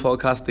Rogan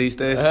podcast these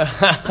days.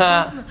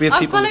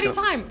 Quality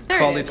time. There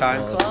quality it is.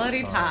 time.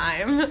 Quality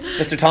time.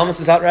 Mr. Thomas,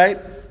 is that right?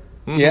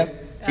 Mm-hmm. Yeah.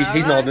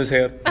 He's nodding his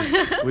head.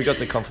 We got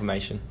the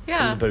confirmation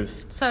from the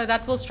booth. So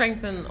that will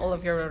strengthen all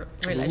of your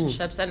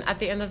relationships. And at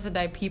the end of the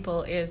day,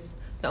 people is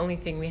the only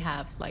thing we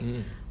have. Like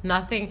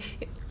nothing.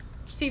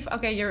 See, if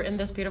you're in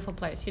this beautiful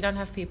place, you don't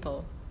have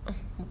people.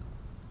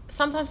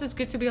 Sometimes it's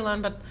good to be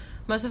alone, but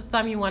most of the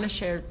time you want to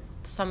share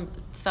some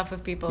stuff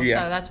with people.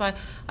 Yeah. So that's why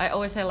I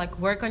always say, like,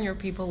 work on your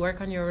people,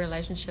 work on your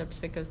relationships,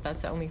 because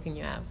that's the only thing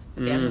you have.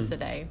 At the end of the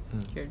day,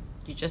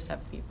 you just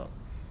have people.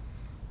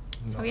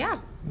 Nice. So yeah.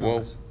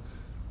 Whoa.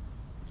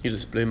 You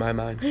just blew my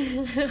mind.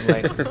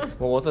 Like,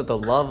 what was it? The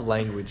love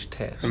language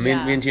test. Me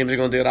and James are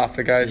going to do it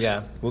after, guys.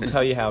 Yeah, we'll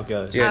tell you how it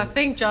goes. I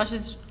think Josh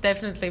is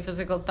definitely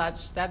physical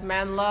touch. That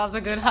man loves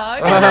a good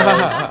hug.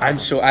 I'm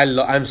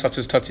such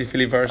a touchy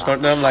feely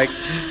person. I'm like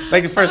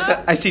the first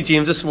I see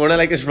James this morning,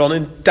 like he's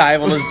running,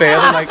 dive on his bed.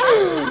 I'm like,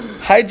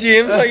 hi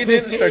James, how you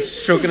doing? Just start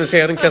stroking his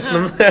head and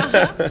kissing him.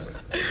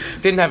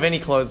 Didn't have any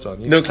clothes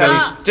on. No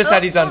clothes. Just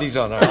had his undies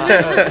on. All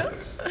right.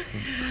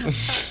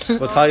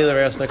 We'll tell you the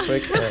rest next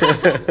week.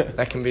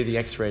 That can be the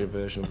X-rated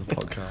version of the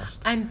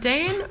podcast. And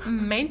then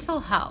mental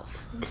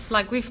health.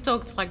 Like we've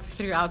talked like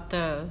throughout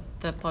the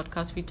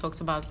podcast, we talked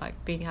about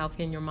like being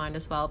healthy in your mind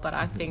as well. But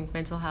I think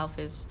mental health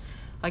is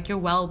like your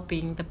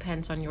well-being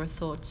depends on your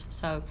thoughts.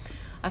 So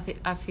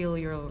I feel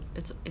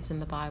it's in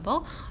the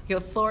Bible. Your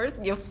thoughts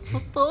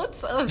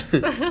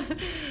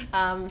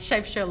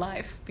shapes your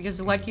life,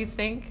 because what you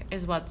think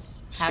is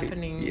what's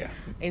happening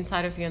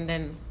inside of you, and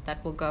then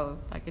that will go,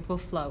 like it will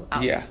flow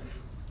out. Yeah.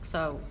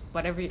 So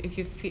if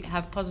you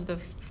have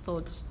positive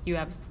thoughts,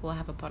 will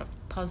have a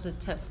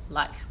positive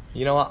life.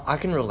 You know what? I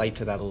can relate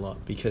to that a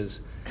lot, because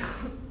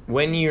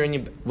when you're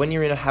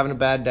having a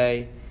bad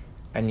day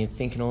and you're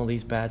thinking all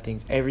these bad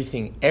things,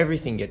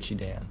 everything gets you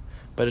down.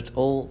 But it's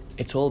all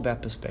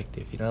about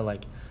perspective,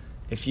 like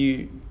if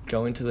you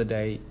go into the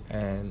day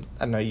and,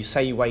 I don't know, you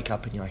say you wake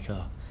up and you're like,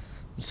 oh,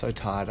 I'm so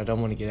tired, I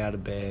don't want to get out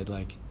of bed,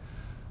 like,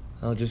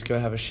 I'll just go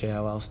have a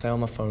shower, I'll stay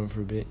on my phone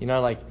for a bit,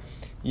 like,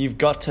 you've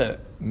got to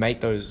make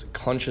those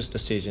conscious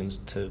decisions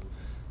to,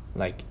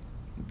 like,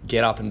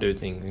 get up and do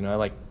things,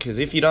 like, because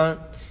if you don't,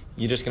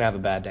 you're just going to have a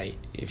bad day,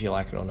 if you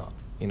like it or not,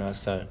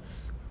 so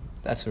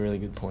that's a really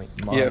good point,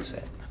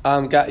 mindset.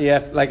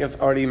 Like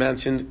I've already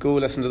mentioned, go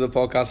listen to the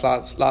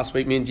podcast last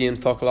week. Me and James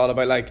talk a lot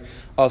about like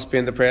us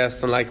being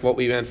depressed and like what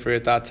we went through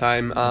at that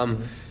time.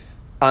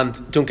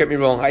 And don't get me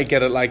wrong, I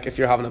get it. Like if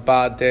you're having a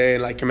bad day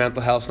and like your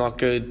mental health's not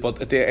good,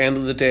 but at the end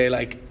of the day,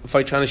 like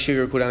without trying to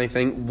sugarcoat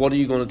anything, what are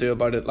you going to do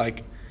about it? Like,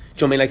 do you know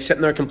what I mean? Like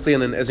sitting there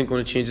complaining isn't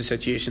going to change the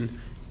situation.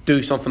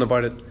 do something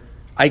about it.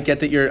 I get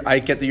that you're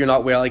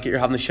not well. I get you're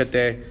having a shit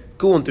day.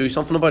 Go and do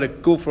something about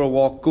it. Go for a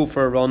walk. Go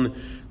for a run.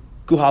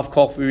 Go have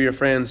coffee with your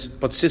friends.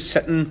 But just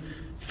sitting,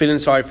 feeling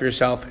sorry for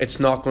yourself, it's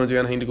not going to do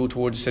anything to go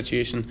towards the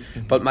situation.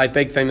 Mm-hmm. But my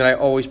big thing that I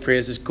always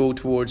praise is go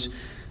towards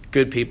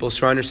good people.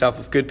 Surround yourself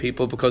with good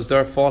people, because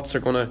their thoughts are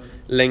going to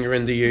linger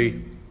into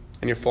you,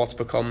 and your thoughts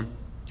become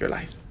your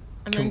life.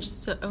 And then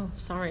sorry.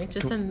 Sorry.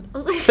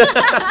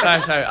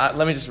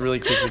 Let me just really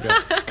quickly go.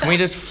 Can we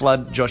just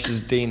flood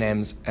Josh's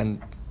DMs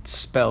and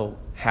spell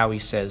how he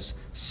says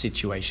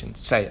situation?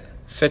 Say it.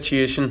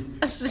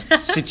 Situation.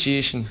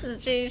 Situation.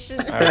 Situation.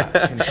 All right,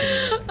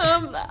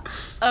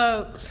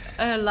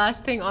 continue.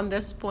 Last thing on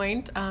this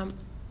point,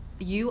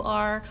 you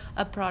are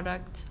a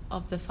product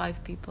of the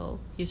 5 people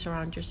you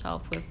surround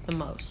yourself with the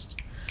most.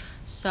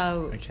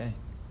 So Okay.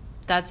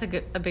 that's a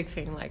big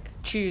thing. Like,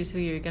 choose who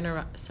you're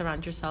gonna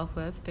surround yourself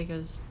with,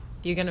 because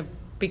you're gonna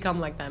become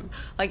like them.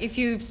 Like, if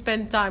you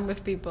spend time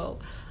with people,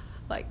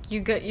 like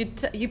you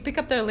pick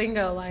up their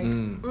lingo, like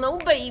no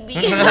baby,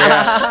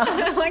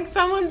 like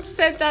someone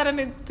said that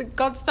and it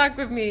got stuck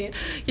with me.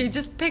 You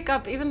just pick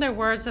up even their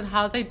words and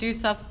how they do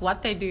stuff,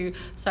 what they do.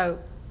 So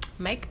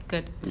make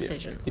good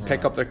decisions. You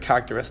pick up their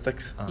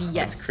characteristics.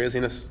 Yes. It's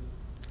craziness.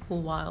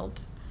 Wild.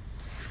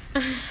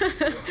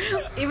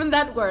 Even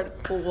that word,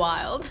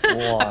 wild.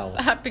 Wild.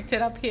 I picked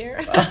it up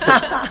here.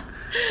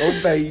 Oh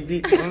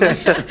baby.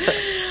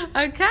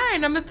 Okay,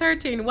 number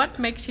 13. What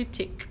makes you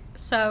tick?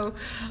 So,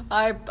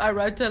 I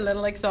wrote a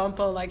little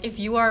example. Like, if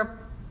you are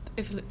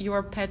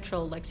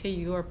petrol, like say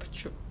you are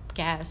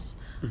gas,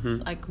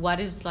 like what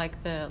is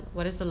the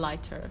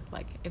lighter?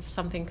 Like, if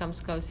something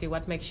comes close to you,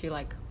 what makes you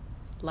like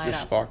light Your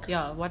up? spark.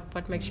 Yeah,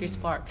 what makes you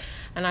spark?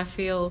 And I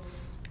feel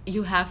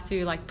you have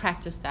to like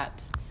practice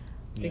that,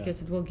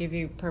 because it will give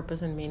you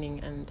purpose and meaning,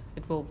 and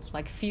it will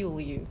like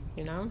fuel you.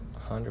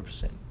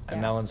 100%.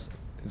 And Yeah. is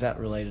that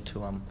related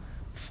to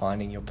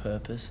finding your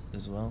purpose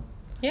as well?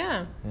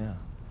 Yeah. Yeah.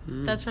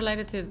 That's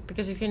related to,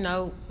 because if you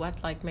know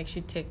what like makes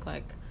you tick,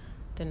 like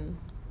then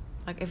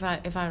like if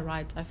I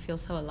write, I feel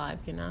so alive,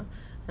 and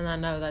I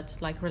know that's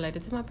like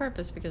related to my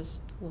purpose, because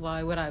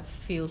why would I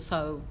feel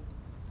so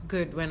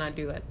good when I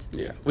do it?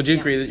 Yeah. Would you Yeah.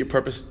 agree that your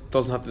purpose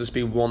doesn't have to just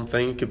be one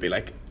thing? It could be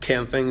like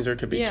 10 things, or it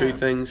could be Yeah. 2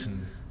 things.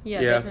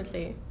 Yeah, Yeah.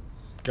 definitely.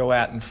 Go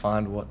out and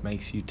find what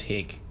makes you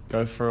tick.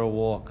 Go for a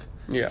walk.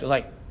 Yeah. Just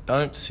like,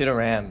 don't sit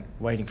around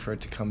waiting for it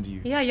to come to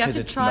you. Yeah, you have 'cause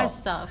to it's try not.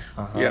 stuff.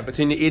 Yeah,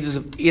 between the ages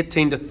of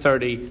 18 to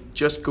 30,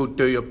 just go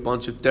do a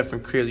bunch of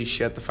different crazy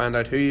shit to find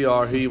out who you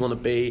are, who you want to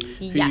be,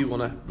 who Yes. you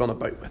want to run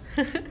about with.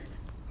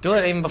 Do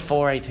it even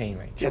before 18,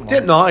 mate. Yeah, Come do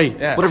it on. now.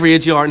 Yeah. Whatever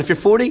age you are, and if you're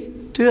 40,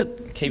 do it.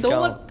 Keep Do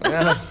going. it.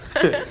 Yeah.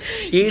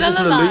 Age Still is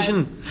an alive.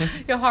 illusion.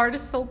 Your heart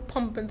is still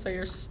pumping, so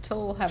you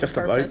still have Just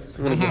a about. purpose.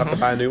 I'm going to have to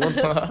buy a new one.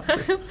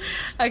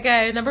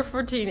 Okay, number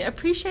 14.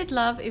 Appreciate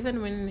love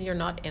even when you're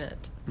not in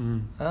it.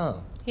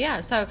 Oh.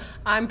 Yeah, so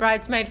I'm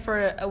bridesmaid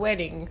for a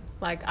wedding.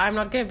 Like, I'm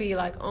not going to be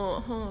like,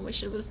 I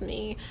wish it was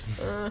me.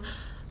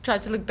 Try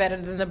to look better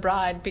than the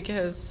bride,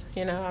 because,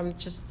 I'm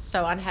just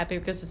so unhappy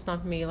because it's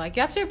not me. Like,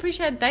 you have to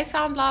appreciate they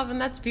found love, and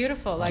that's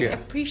beautiful. Like, Yeah.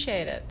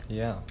 appreciate it.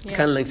 Yeah. Yeah.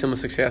 Kind of links in with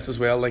success as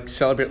well. Like,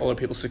 celebrate other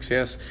people's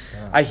success.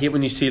 Yeah. I hate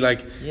when you see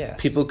like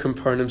Yes. people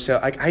comparing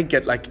themselves. I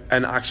get like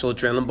an actual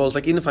adrenaline buzz.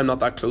 Like, even if I'm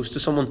not that close to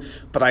someone,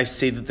 but I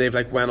see that they've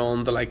like went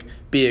on to like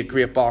be a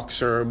great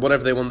boxer or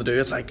whatever they want to do.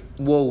 It's like,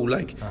 whoa!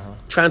 Like,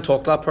 try and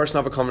talk to that person,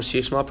 have a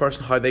conversation with that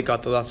person, how they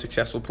got to that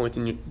successful point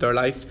in their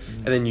life,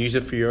 and then use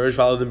it for yours,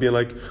 rather than being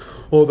like,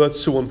 oh,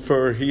 that's so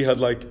unfair. He had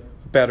like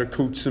better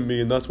coach than me,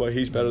 and that's why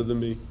he's better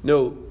than me.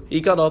 No, he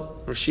got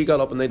up or she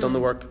got up, and they done the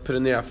work, put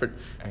in the effort,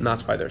 and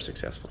that's why they're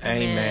successful.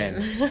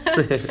 Amen.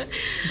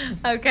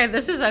 Okay,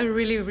 this is a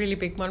really, really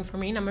big one for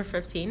me. Number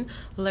 15,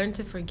 learn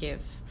to forgive.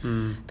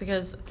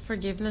 Because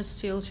forgiveness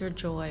steals your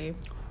joy,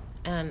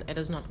 and it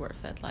is not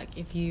worth it. Like,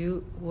 if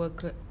you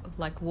walk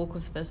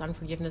with this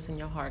unforgiveness in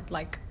your heart,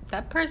 like,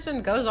 that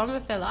person goes on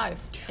with their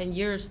life, and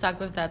you're stuck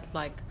with that,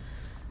 like,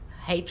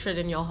 hatred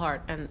in your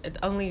heart, and it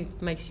only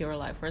makes your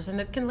life worse, and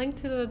it can link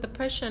to the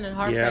depression and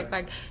heartbreak. Yeah.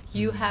 Like,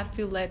 you have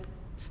to let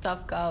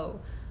stuff go,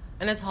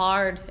 and it's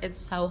hard. It's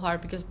so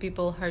hard, because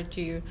people hurt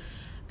you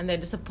and they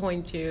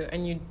disappoint you,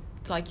 and you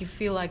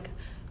feel like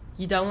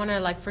you don't want to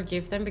like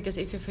forgive them, because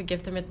if you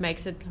forgive them, it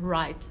makes it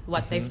right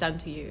what they've done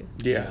to you.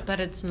 Yeah.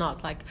 But it's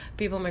not. Like,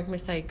 people make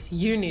mistakes.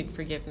 You need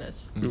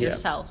forgiveness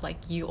yourself.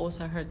 Like, you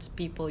also hurt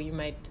people. You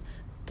made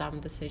dumb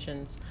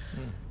decisions,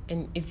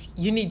 and if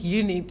you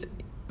need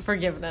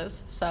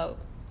forgiveness. So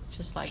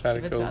just like Very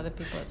give it cool. to other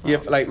people as well. Yeah,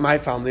 like my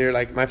family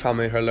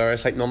are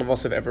hilarious. Like, none of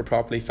us have ever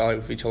properly felt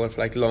with each other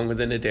for like longer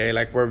than a day.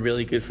 Like, we're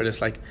really good for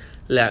this like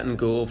letting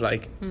go of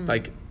like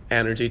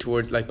energy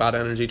towards like bad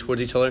energy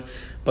towards each other.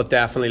 But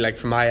definitely, like,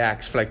 for my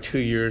ex, for like 2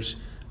 years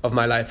of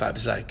my life, I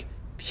was like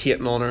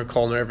hating on her,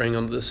 calling her everything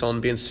under the sun,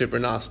 being super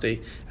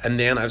nasty. And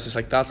then I was just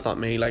like, that's not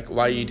me. Like,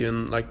 why are you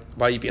being like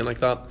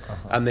that?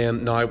 And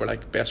then now we're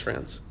like best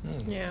friends.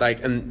 Yeah.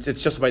 Like, and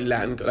it's just about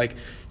letting go. Like,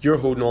 you're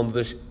holding on to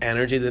this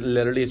energy that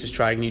literally is just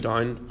dragging you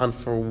down, and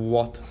for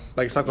what?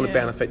 Like, it's not going to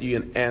Yeah. benefit you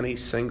in any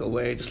single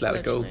way. Just let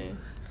it go. Literally.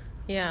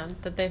 Yeah,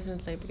 that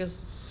definitely, because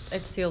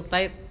it steals.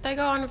 They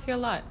go on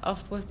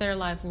with their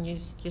life, and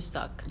you're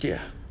stuck.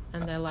 Yeah.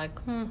 And they're like,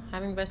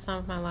 having the best time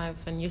of my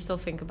life, and you still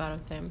think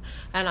about them.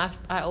 And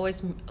I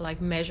always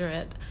like measure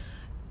it,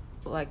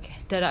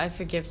 like, did I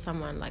forgive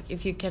someone? Like,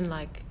 if you can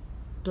like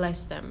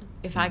bless them,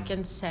 if I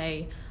can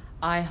say,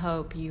 I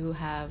hope you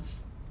have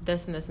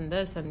this and this and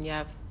this, and you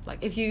have like,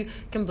 if you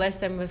can bless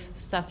them with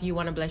stuff you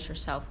want to bless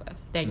yourself with,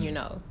 then you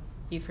know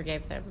you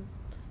forgave them.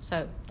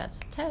 So that's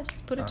a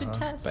test. Put it to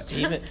test.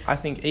 But I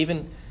think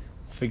even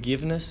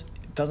forgiveness,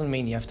 it doesn't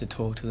mean you have to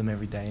talk to them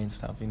every day and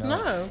stuff, you know.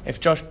 No. If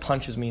Josh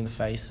punches me in the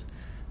face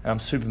and I'm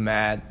super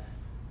mad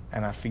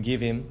and I forgive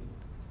him,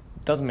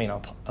 it doesn't mean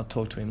I'll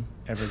talk to him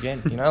ever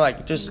again, you know.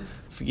 Like, just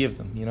forgive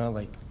them, you know.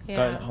 Like,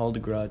 don't hold a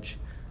grudge.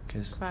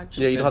 Cause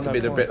yeah, you don't have to be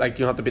their you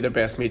don't have to be their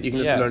best mate. You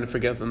can just learn to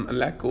forgive them and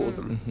let go of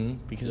them.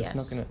 Because it's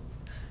not gonna.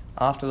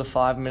 After the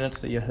 5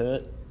 minutes that you're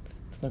hurt,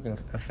 it's not gonna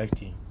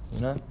affect you,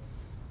 you know.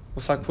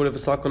 What's that quote? If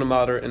it's not going to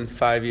matter in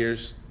 5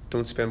 years,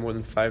 don't spend more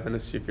than 5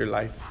 minutes of your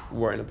life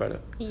worrying about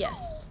it.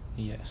 Yes.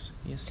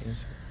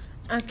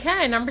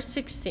 Okay, number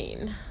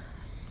 16.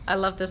 I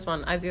love this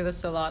one. I do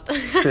this a lot.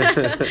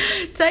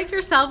 Take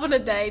yourself on a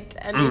date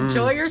and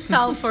enjoy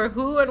yourself for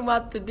who and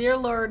what the dear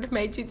Lord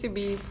made you to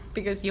be,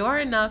 because you are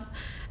enough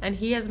and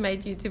He has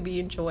made you to be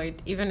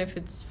enjoyed, even if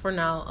it's for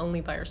now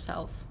only by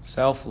yourself.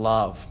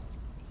 Self-love.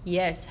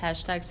 Yes,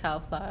 hashtag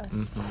self-love.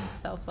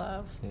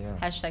 Self-love. Yeah.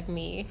 Hashtag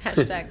me.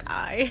 Hashtag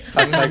I.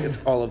 Hashtag it's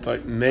all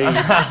about me.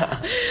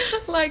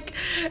 Like,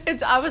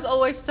 I was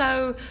always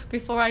so,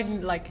 before I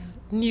like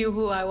knew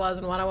who I was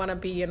and what I want to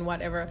be and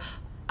whatever,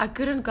 I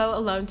couldn't go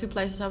alone to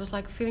places. I was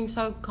like feeling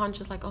so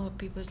conscious, like, oh,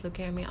 people is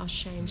looking at me, oh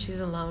shame,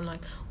 she's alone,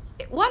 like,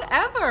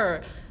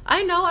 whatever.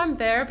 I know I'm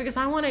there because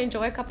I want to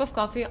enjoy a cup of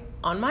coffee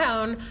on my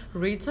own,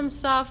 read some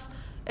stuff.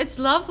 It's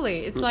lovely.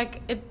 It's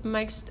like,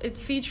 it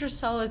feeds your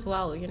soul as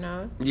well, you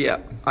know.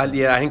 I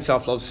think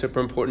self-love is super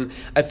important.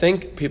 I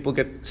think people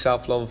get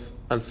self-love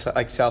and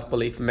like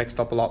self-belief mixed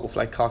up a lot with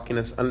like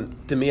cockiness,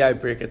 and to me, I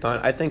break it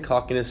down. I think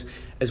cockiness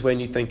is when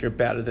you think you're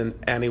better than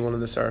anyone on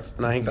this earth,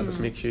 and I think that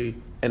just makes you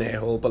an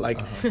a-hole. But like,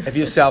 if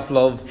you have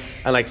self-love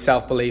and like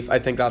self-belief, I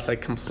think that's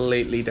like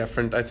completely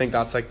different. I think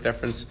that's like the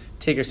difference.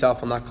 Take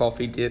yourself on that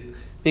coffee date.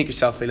 Make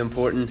yourself feel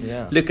important.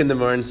 Look in the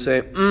mirror and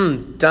say,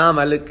 damn,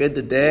 I look good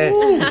today.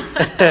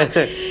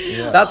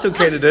 That's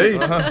okay to do.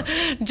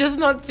 Just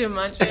not too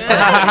much.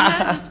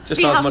 Just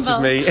not as much as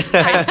me.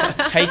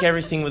 Take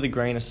everything with a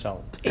grain of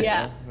salt.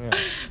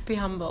 Be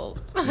humble.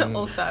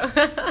 Also.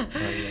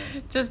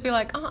 Just be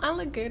like, oh, I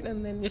look good,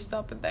 and then you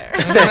stop it there.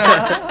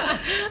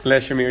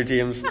 Unless Shamir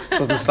James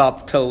doesn't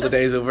stop till the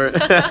day's over.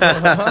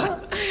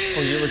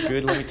 Oh, you look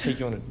good. Let me take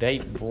you on a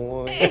date,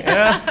 boy.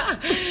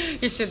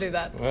 You should do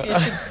that. You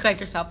should take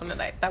yourself on a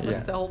date. That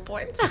was the whole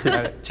point.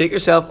 Take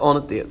yourself on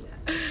a date.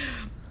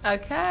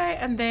 Okay,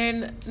 and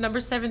then number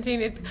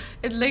 17,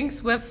 it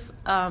links with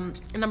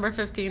number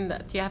 15,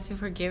 that you have to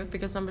forgive,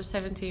 because number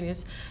 17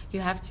 is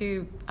you have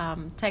to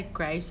take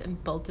grace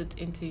and build it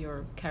into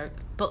your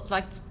character,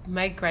 like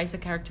make grace a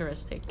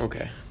characteristic.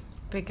 Okay.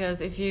 Because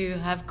if you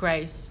have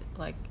grace,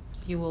 like,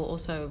 you will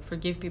also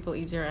forgive people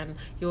easier, and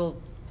you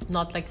will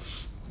not like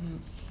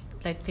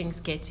let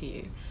things get to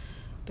you.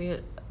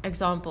 But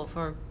example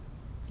for,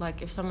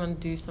 like, if someone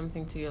do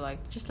something to you,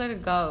 like, just let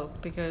it go,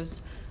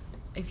 because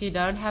if you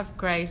don't have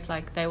grace,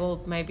 like, they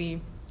will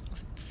maybe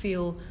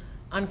feel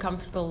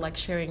uncomfortable, like,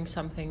 sharing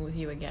something with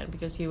you again,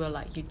 because you were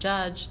like, you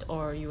judged,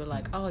 or you were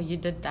like, oh, you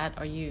did that,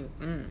 or you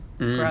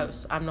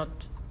gross, I'm not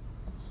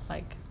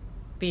like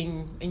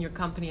being in your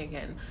company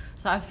again.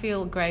 So I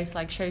feel grace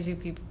like shows you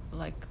people,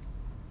 like,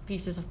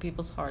 pieces of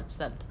people's hearts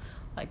that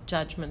like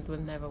judgment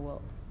would never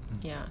will.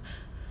 Do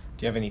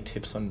you have any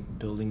tips on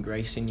building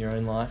grace in your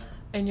own life?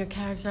 In your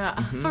character?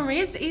 For me,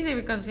 it's easy,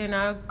 because, you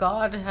know,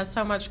 God has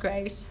so much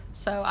grace.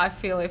 So I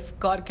feel if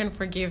God can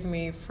forgive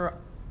me for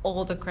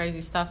all the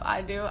crazy stuff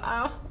I do,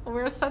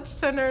 we're such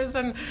sinners,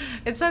 and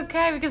it's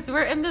okay, because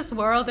we're in this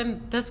world,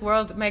 and this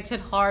world makes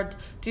it hard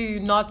to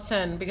not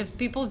sin, because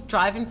people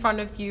drive in front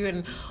of you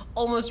and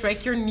almost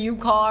wreck your new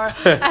car,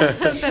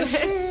 and then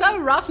it's so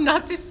rough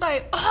not to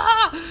say,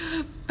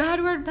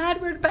 bad word.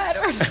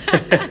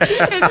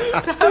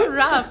 It's so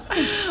rough.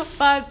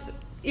 But,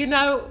 you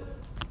know,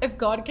 if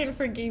God can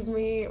forgave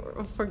me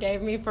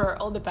for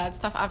all the bad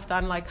stuff I've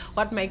done, like,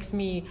 what makes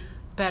me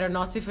better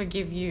not to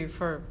forgive you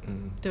for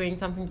doing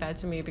something bad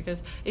to me?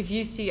 Because if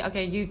you see,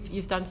 okay,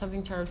 you've done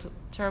something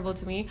terrible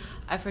to me,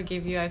 I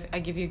forgive you, I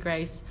give you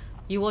grace,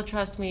 you will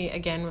trust me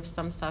again with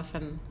some stuff,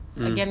 and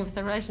again with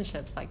the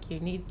relationships. Like, you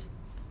need,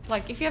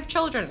 like, if you have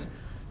children,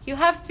 you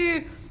have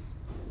to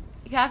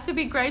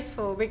be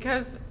graceful,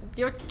 because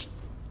your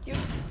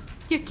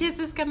kids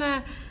is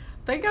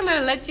they're gonna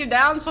let you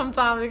down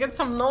sometimes. You get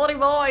some naughty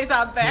boys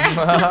out there.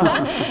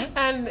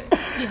 And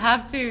you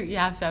have to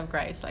have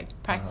grace, like,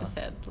 practice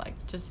it, like,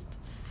 just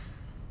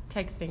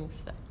take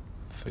things that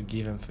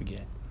forgive and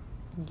forget.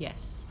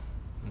 Yes.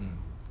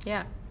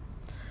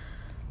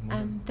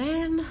 And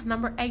then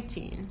number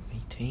 18.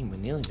 18, we're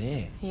nearly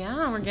there.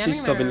 Yeah, we're getting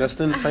Please stop there.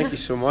 listening. Thank you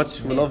so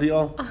much. We love you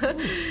all.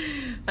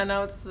 I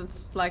know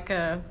it's like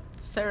a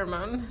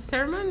ceremony.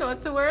 Ceremony?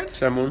 What's the word?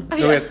 Ceremony?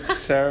 No, wait.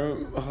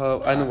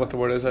 I know what the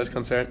word is. I just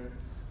can't say it.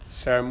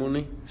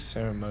 Ceremony?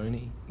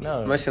 Ceremony?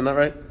 No. Am I saying that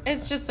right?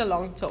 It's just a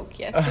long talk,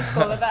 yes. Just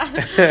call it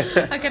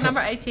that. Okay, number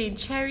 18.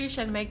 Cherish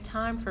and make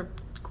time for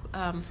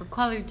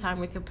quality time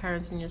with your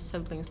parents and your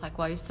siblings, like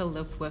while you still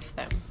live with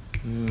them.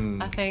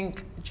 I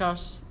think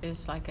Josh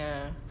is like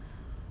a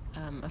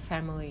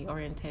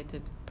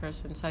family-orientated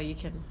person, so you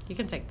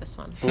can take this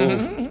one. Oh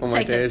my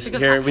Take it, days!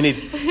 because Here we need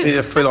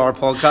a full hour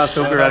podcast.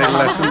 Hope you're ready to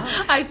listen.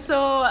 I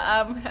saw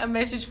a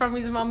message from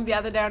his mom the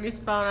other day on his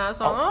phone. And I was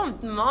like, "Oh,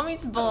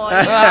 mommy's boy."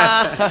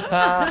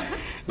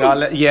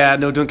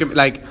 No, don't get me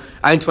like.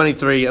 I'm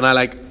 23, and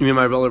me and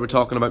my brother were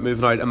talking about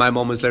moving out, and my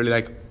mom was literally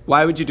like,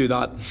 "Why would you do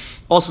that?"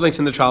 Also links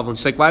in the travel, and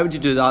she's like, "Why would you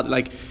do that?"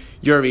 Like,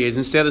 your age,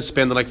 instead of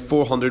spending like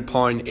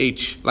 £400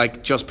 each,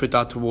 like just put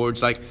that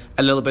towards like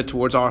a little bit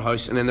towards our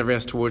house, and then the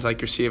rest towards like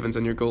your savings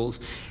and your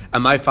goals.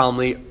 And my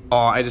family,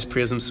 I just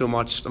praise them so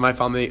much. My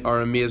family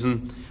are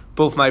amazing.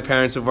 Both my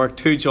parents have worked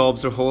 2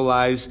 jobs their whole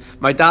lives.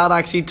 My dad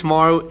actually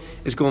tomorrow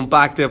is going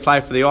back to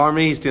apply for the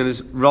army. He's doing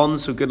his run,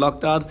 so good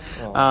luck, Dad.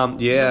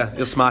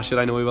 He'll smash it,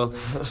 I know he will.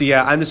 So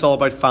yeah, I'm just all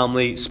about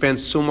family. Spend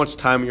so much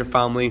time with your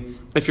family.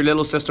 If your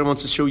little sister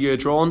wants to show you a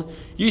drawing,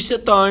 you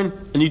sit down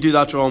and you do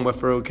that drawing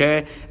with her,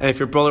 okay? And if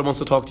your brother wants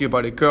to talk to you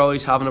about a girl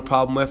he's having a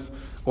problem with,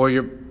 or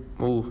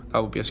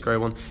that would be a scary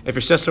one. If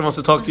your sister wants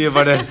to talk to you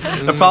about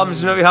a problem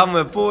she's maybe having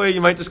with a boy, you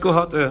might just go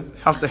have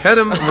to hit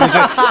him.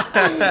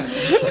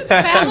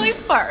 Family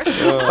first.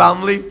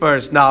 Family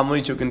first. Nah, I'm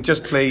only joking.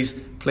 Just please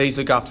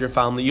look after your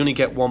family. You only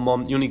get one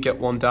mum, you only get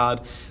one dad,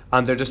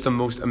 and they're just the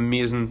most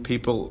amazing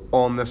people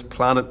on this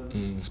planet.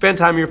 Spend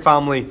time with your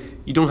family.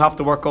 You don't have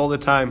to work all the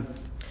time.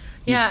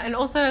 Yeah, and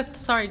also,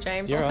 sorry,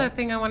 James. You're also, right. a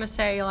thing I want to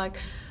say, like,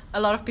 a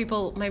lot of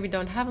people maybe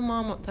don't have a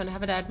mom, don't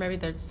have a dad. Maybe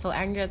they're still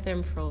angry at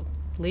them for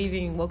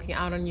leaving, walking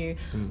out on you.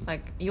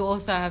 Like, you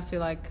also have to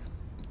like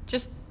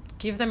just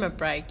give them a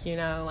break,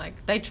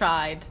 like they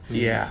tried.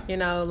 Yeah.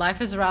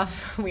 Life is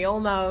rough. We all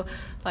know.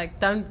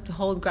 Like, don't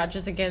hold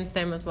grudges against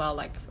them as well.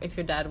 Like, if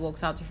your dad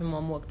walked out, if your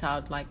mom walked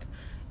out, like,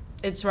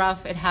 it's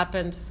rough, it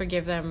happened,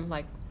 forgive them.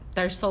 Like,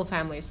 they're still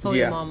family, still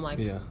your mom. Like,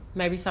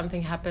 maybe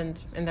something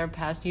happened in their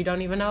past you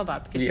don't even know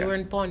about because you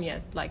weren't born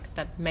yet, like,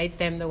 that made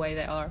them the way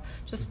they are.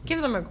 Just give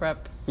them a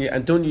grip. Yeah,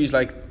 and don't use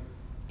like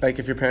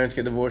if your parents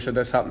get divorced or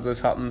this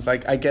happens,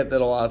 like, I get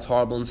that all that's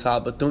horrible and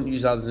sad, but don't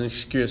use that as an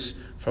excuse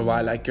for why,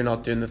 like, you're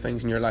not doing the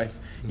things in your life.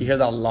 You hear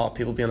that a lot,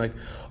 people being like,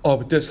 oh,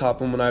 but this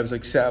happened when I was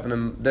like 7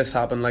 and this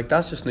happened. Like,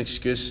 that's just an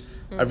excuse,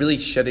 a really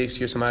shitty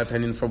excuse in my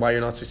opinion, for why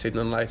you're not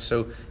succeeding in life.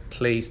 So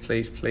please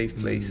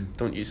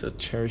don't use it.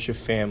 Cherish your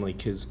family,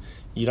 because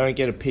you don't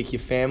get to pick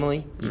your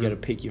family, you got to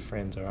pick your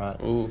friends, alright?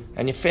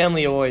 And your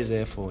family are always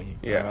there for you,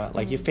 alright?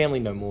 Like, your family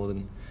know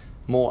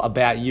more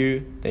about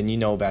you than you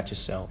know about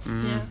yourself.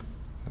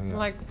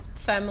 Like,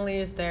 family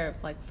is there.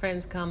 Like,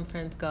 friends come,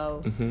 friends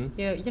go.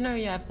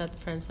 You have that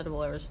friends that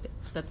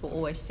will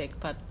always stick.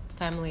 But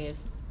family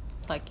is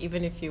like,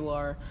 even if you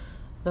are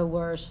the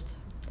worst,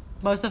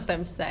 most of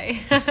them stay.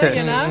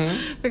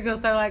 Because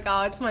they're like,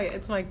 oh, it's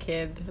my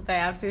kid. They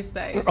have to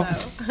stay. So,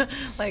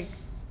 like,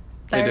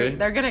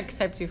 they're gonna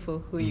accept you for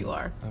who you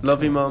are.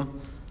 Love you,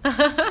 Mom.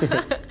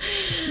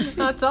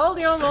 I told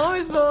you I'm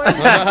always boy.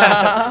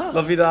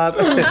 Love you, Dad.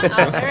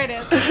 There it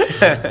is.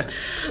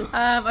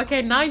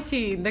 Okay,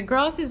 19. The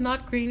grass is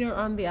not greener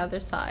on the other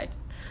side.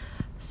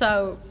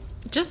 So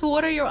just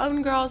water your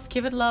own grass,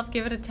 give it love,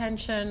 give it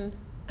attention,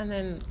 and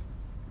then,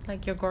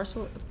 like, your grass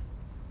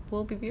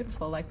will be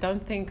beautiful. Like,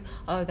 don't think,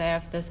 oh, they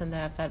have this and they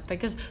have that,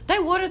 because they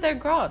water their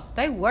grass,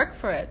 they work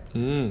for it.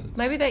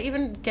 Maybe they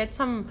even get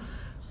some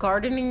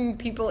gardening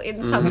people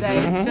in some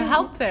days to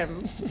help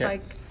them.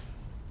 Like,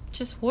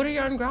 just water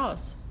your own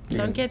grass.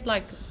 Don't get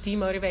like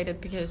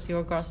demotivated because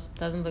your grass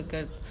doesn't look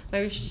good.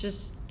 Maybe you should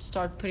just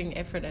start putting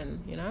effort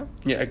in,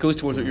 Yeah, it goes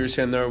towards what you were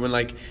saying there. When,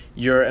 like,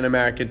 you're in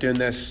America doing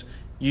this,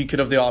 you could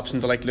have the option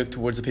to, like, look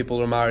towards the people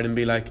who are married and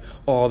be like,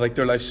 oh, like,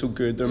 their life's so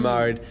good, they're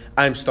married,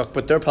 I'm stuck.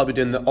 But they're probably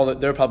doing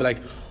they're probably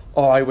like,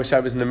 oh, I wish I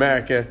was in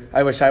America,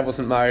 I wish I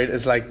wasn't married.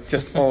 It's like,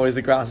 just always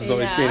the grass is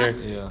always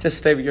greener. Just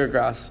stay with your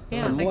grass.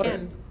 And water.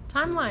 Again,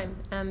 timeline,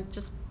 and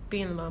just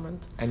be in the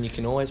moment. And you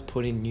can always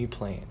put in new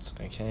plants,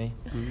 okay?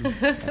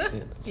 That's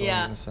it. That's all I'm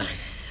going to say.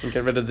 And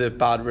get rid of the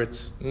bad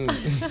roots.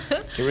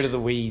 Get rid of the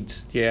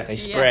weeds. Yeah. They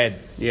spread.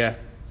 Yeah.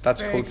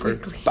 That's Very code for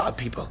quickly. bad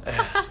people.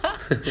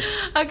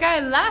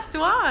 Okay, last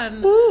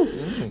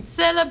one.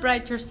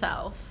 Celebrate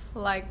yourself.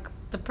 Like,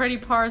 the pretty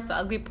parts, the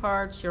ugly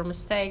parts, your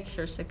mistakes,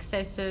 your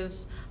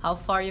successes, how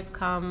far you've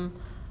come,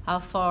 how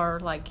far,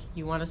 like,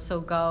 you want to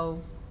still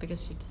go,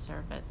 because you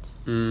deserve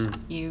it.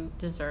 You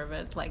deserve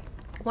it. Like,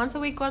 once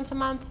a week, once a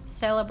month,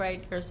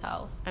 celebrate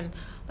yourself, and,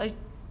 like,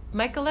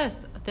 make a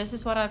list. This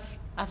is what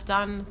I've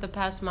done the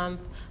past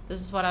month. This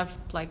is what I've,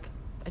 like,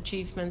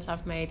 achievements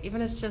I've made.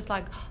 Even if it's just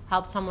like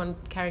helped someone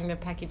carrying their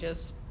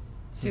packages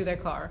to their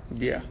car.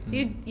 Yeah.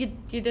 You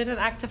did an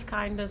act of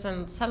kindness,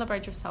 and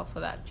celebrate yourself for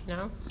that,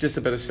 Just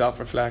a bit of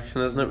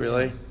self-reflection, isn't it,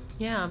 really?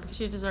 Yeah, because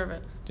you deserve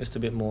it. Just a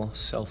bit more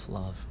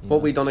self-love.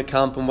 What we done at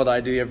camp and what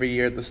I do every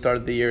year at the start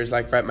of the year is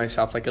like write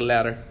myself like a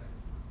letter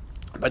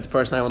about the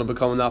person I want to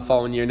become in that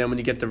following year, and then when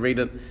you get to read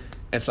it,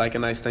 it's like a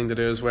nice thing to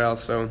do as well.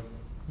 So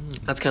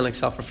that's kind of like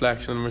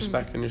self-reflection and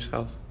respecting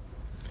yourself.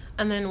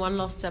 And then one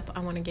last tip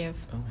I want to give.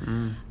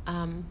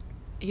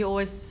 You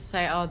always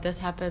say, oh, this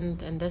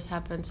happened and this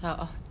happened,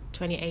 so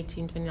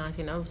 2018,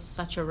 2019, it was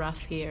such a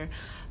rough year.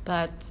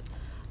 But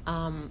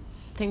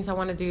things I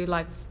want to do,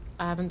 like,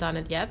 I haven't done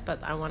it yet,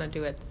 but I want to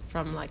do it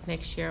from like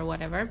next year or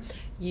whatever.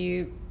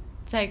 You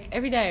take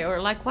every day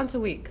or like once a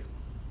week,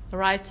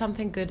 write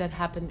something good that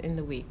happened in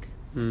the week.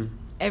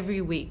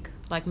 Every week,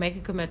 like make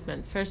a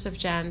commitment, 1st of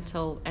Jan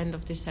till end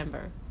of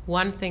December,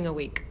 one thing a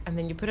week, and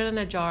then you put it in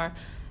a jar,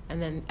 and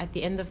then at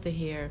the end of the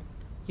year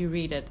you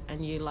read it,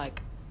 and you're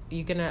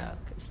gonna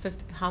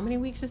how many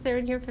weeks is there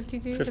in here?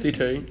 52.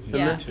 52.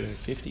 Yeah.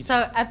 50.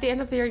 So at the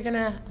end of the year, you're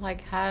gonna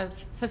like have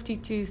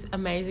 52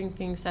 amazing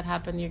things that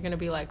happen. You're gonna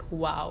be like,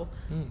 wow,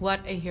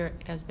 what a year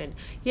it has been.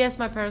 Yes,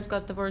 my parents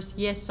got divorced.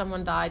 Yes,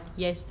 someone died.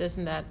 Yes, this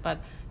and that. But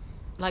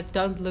like,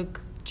 don't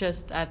look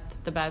just at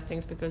the bad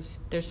things, because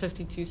there's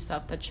 52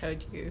 stuff that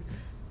showed you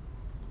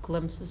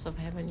glimpses of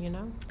heaven, you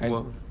know?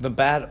 And the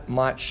bad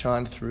might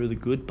shine through the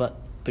good,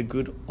 but the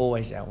good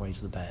always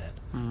outweighs the bad.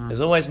 There's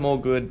always more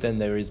good than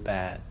there is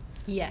bad.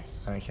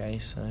 Yes. Okay,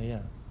 so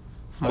yeah.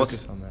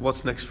 Focus on that.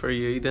 What's next for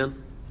you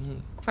then?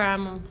 Where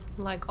I'm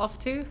like off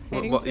to,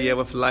 heading to. Yeah,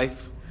 with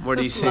life. Where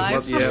do you With see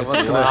life.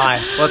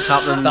 what's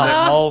happening? The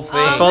whole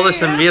thing. With all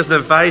this amazing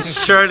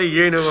advice, surely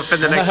you know within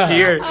the next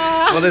year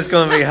what is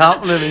going to be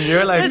happening in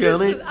your life,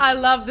 Johnny. I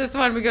love this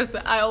one because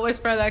I always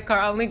throw that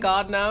car. Only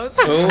God knows.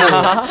 Oh, all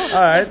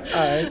right.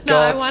 No,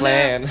 God's I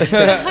plan.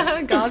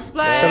 God's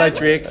plan. Should I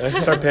Drake?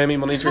 Start paying me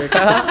money, Drake.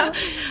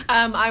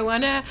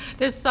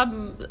 There's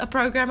a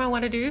program I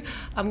want to do.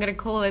 I'm gonna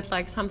call it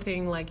like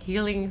something like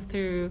healing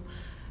through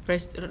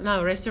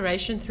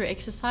restoration through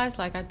exercise.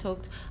 Like I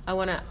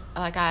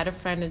had a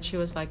friend, and she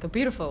was like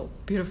beautiful,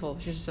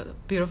 she's a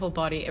beautiful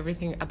body,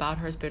 everything about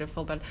her is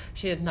beautiful, but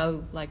she had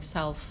no like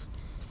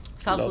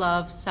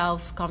self-love,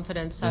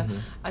 self-confidence. So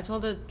I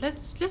told her,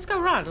 let's go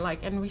run,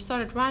 like, and we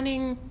started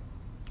running.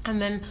 And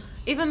then,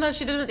 even though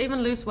she didn't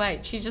even lose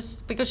weight,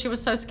 because she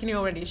was so skinny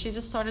already, she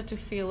just started to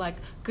feel like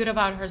good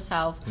about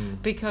herself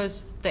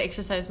because the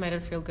exercise made her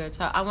feel good.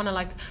 So I want to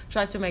like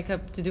try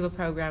to do a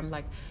program,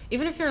 like,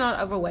 even if you're not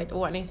overweight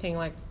or anything,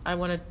 like I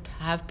want to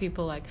have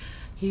people like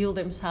heal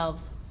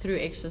themselves through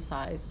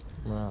exercise.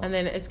 Wow. And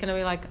then it's gonna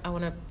be like, I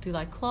want to do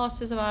like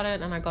classes about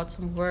it, and I got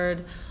some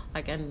word,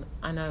 like, and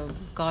I know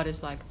God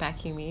is like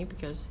backing me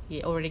because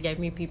He already gave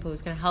me people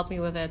who's gonna help me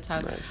with it. So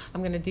nice.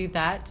 I'm gonna do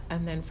that,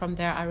 and then from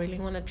there, I really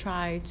want to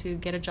try to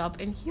get a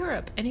job in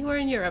Europe, anywhere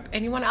in Europe.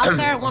 Anyone out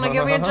there want to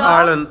give me a job?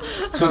 Ireland.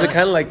 So is it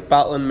kind of like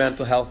battling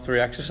mental health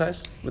through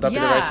exercise? Would that be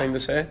the right thing to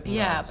say?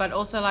 Yeah, Nice. but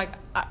also like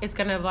it's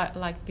gonna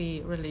like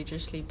be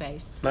religiously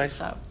based. Nice.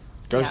 So.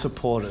 Go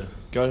support her.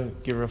 Go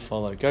give her a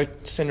follow. Go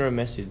send her a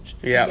message.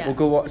 Yeah. We'll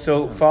go.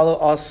 So follow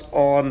us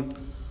on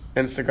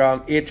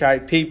Instagram,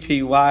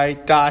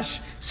 HIPPY-CRITES.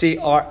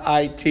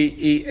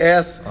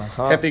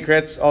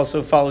 Hypocrites.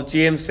 Also follow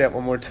James. Say it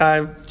one more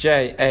time.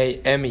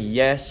 JAME,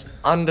 yes,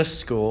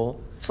 _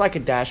 It's like a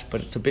dash,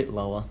 but it's a bit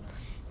lower.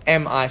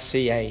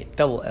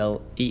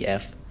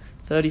 MICALLEF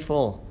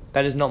 34.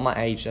 That is not my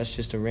age. That's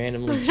just a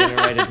randomly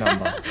generated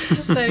number.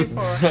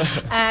 34.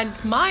 And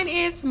mine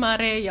is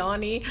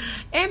Marejani.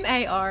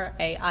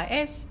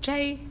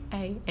 MARAISJANI.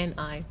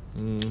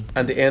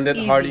 And to end it,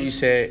 Easy. how do you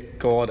say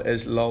God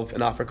is love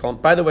in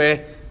Afrikaans? By the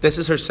way, this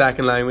is her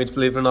second language,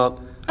 believe it or not.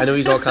 I know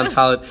you all can't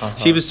tell it.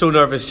 She was so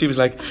nervous. She was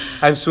like,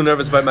 I'm so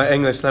nervous about my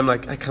English. And I'm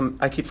like,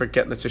 I keep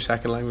forgetting it's your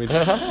second language.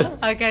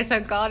 Okay, so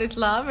God is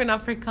love in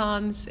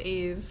Afrikaans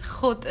is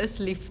God is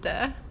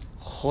liefde.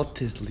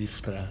 God is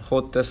liefde.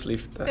 God is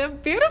liefde. Yeah,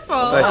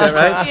 beautiful. Did I say it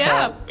right?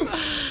 Yeah.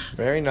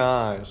 Very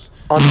nice.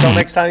 Until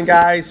next time,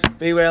 guys,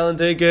 be well and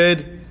do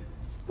good.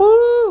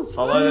 Woo!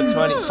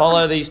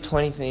 Follow these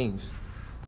 20 things.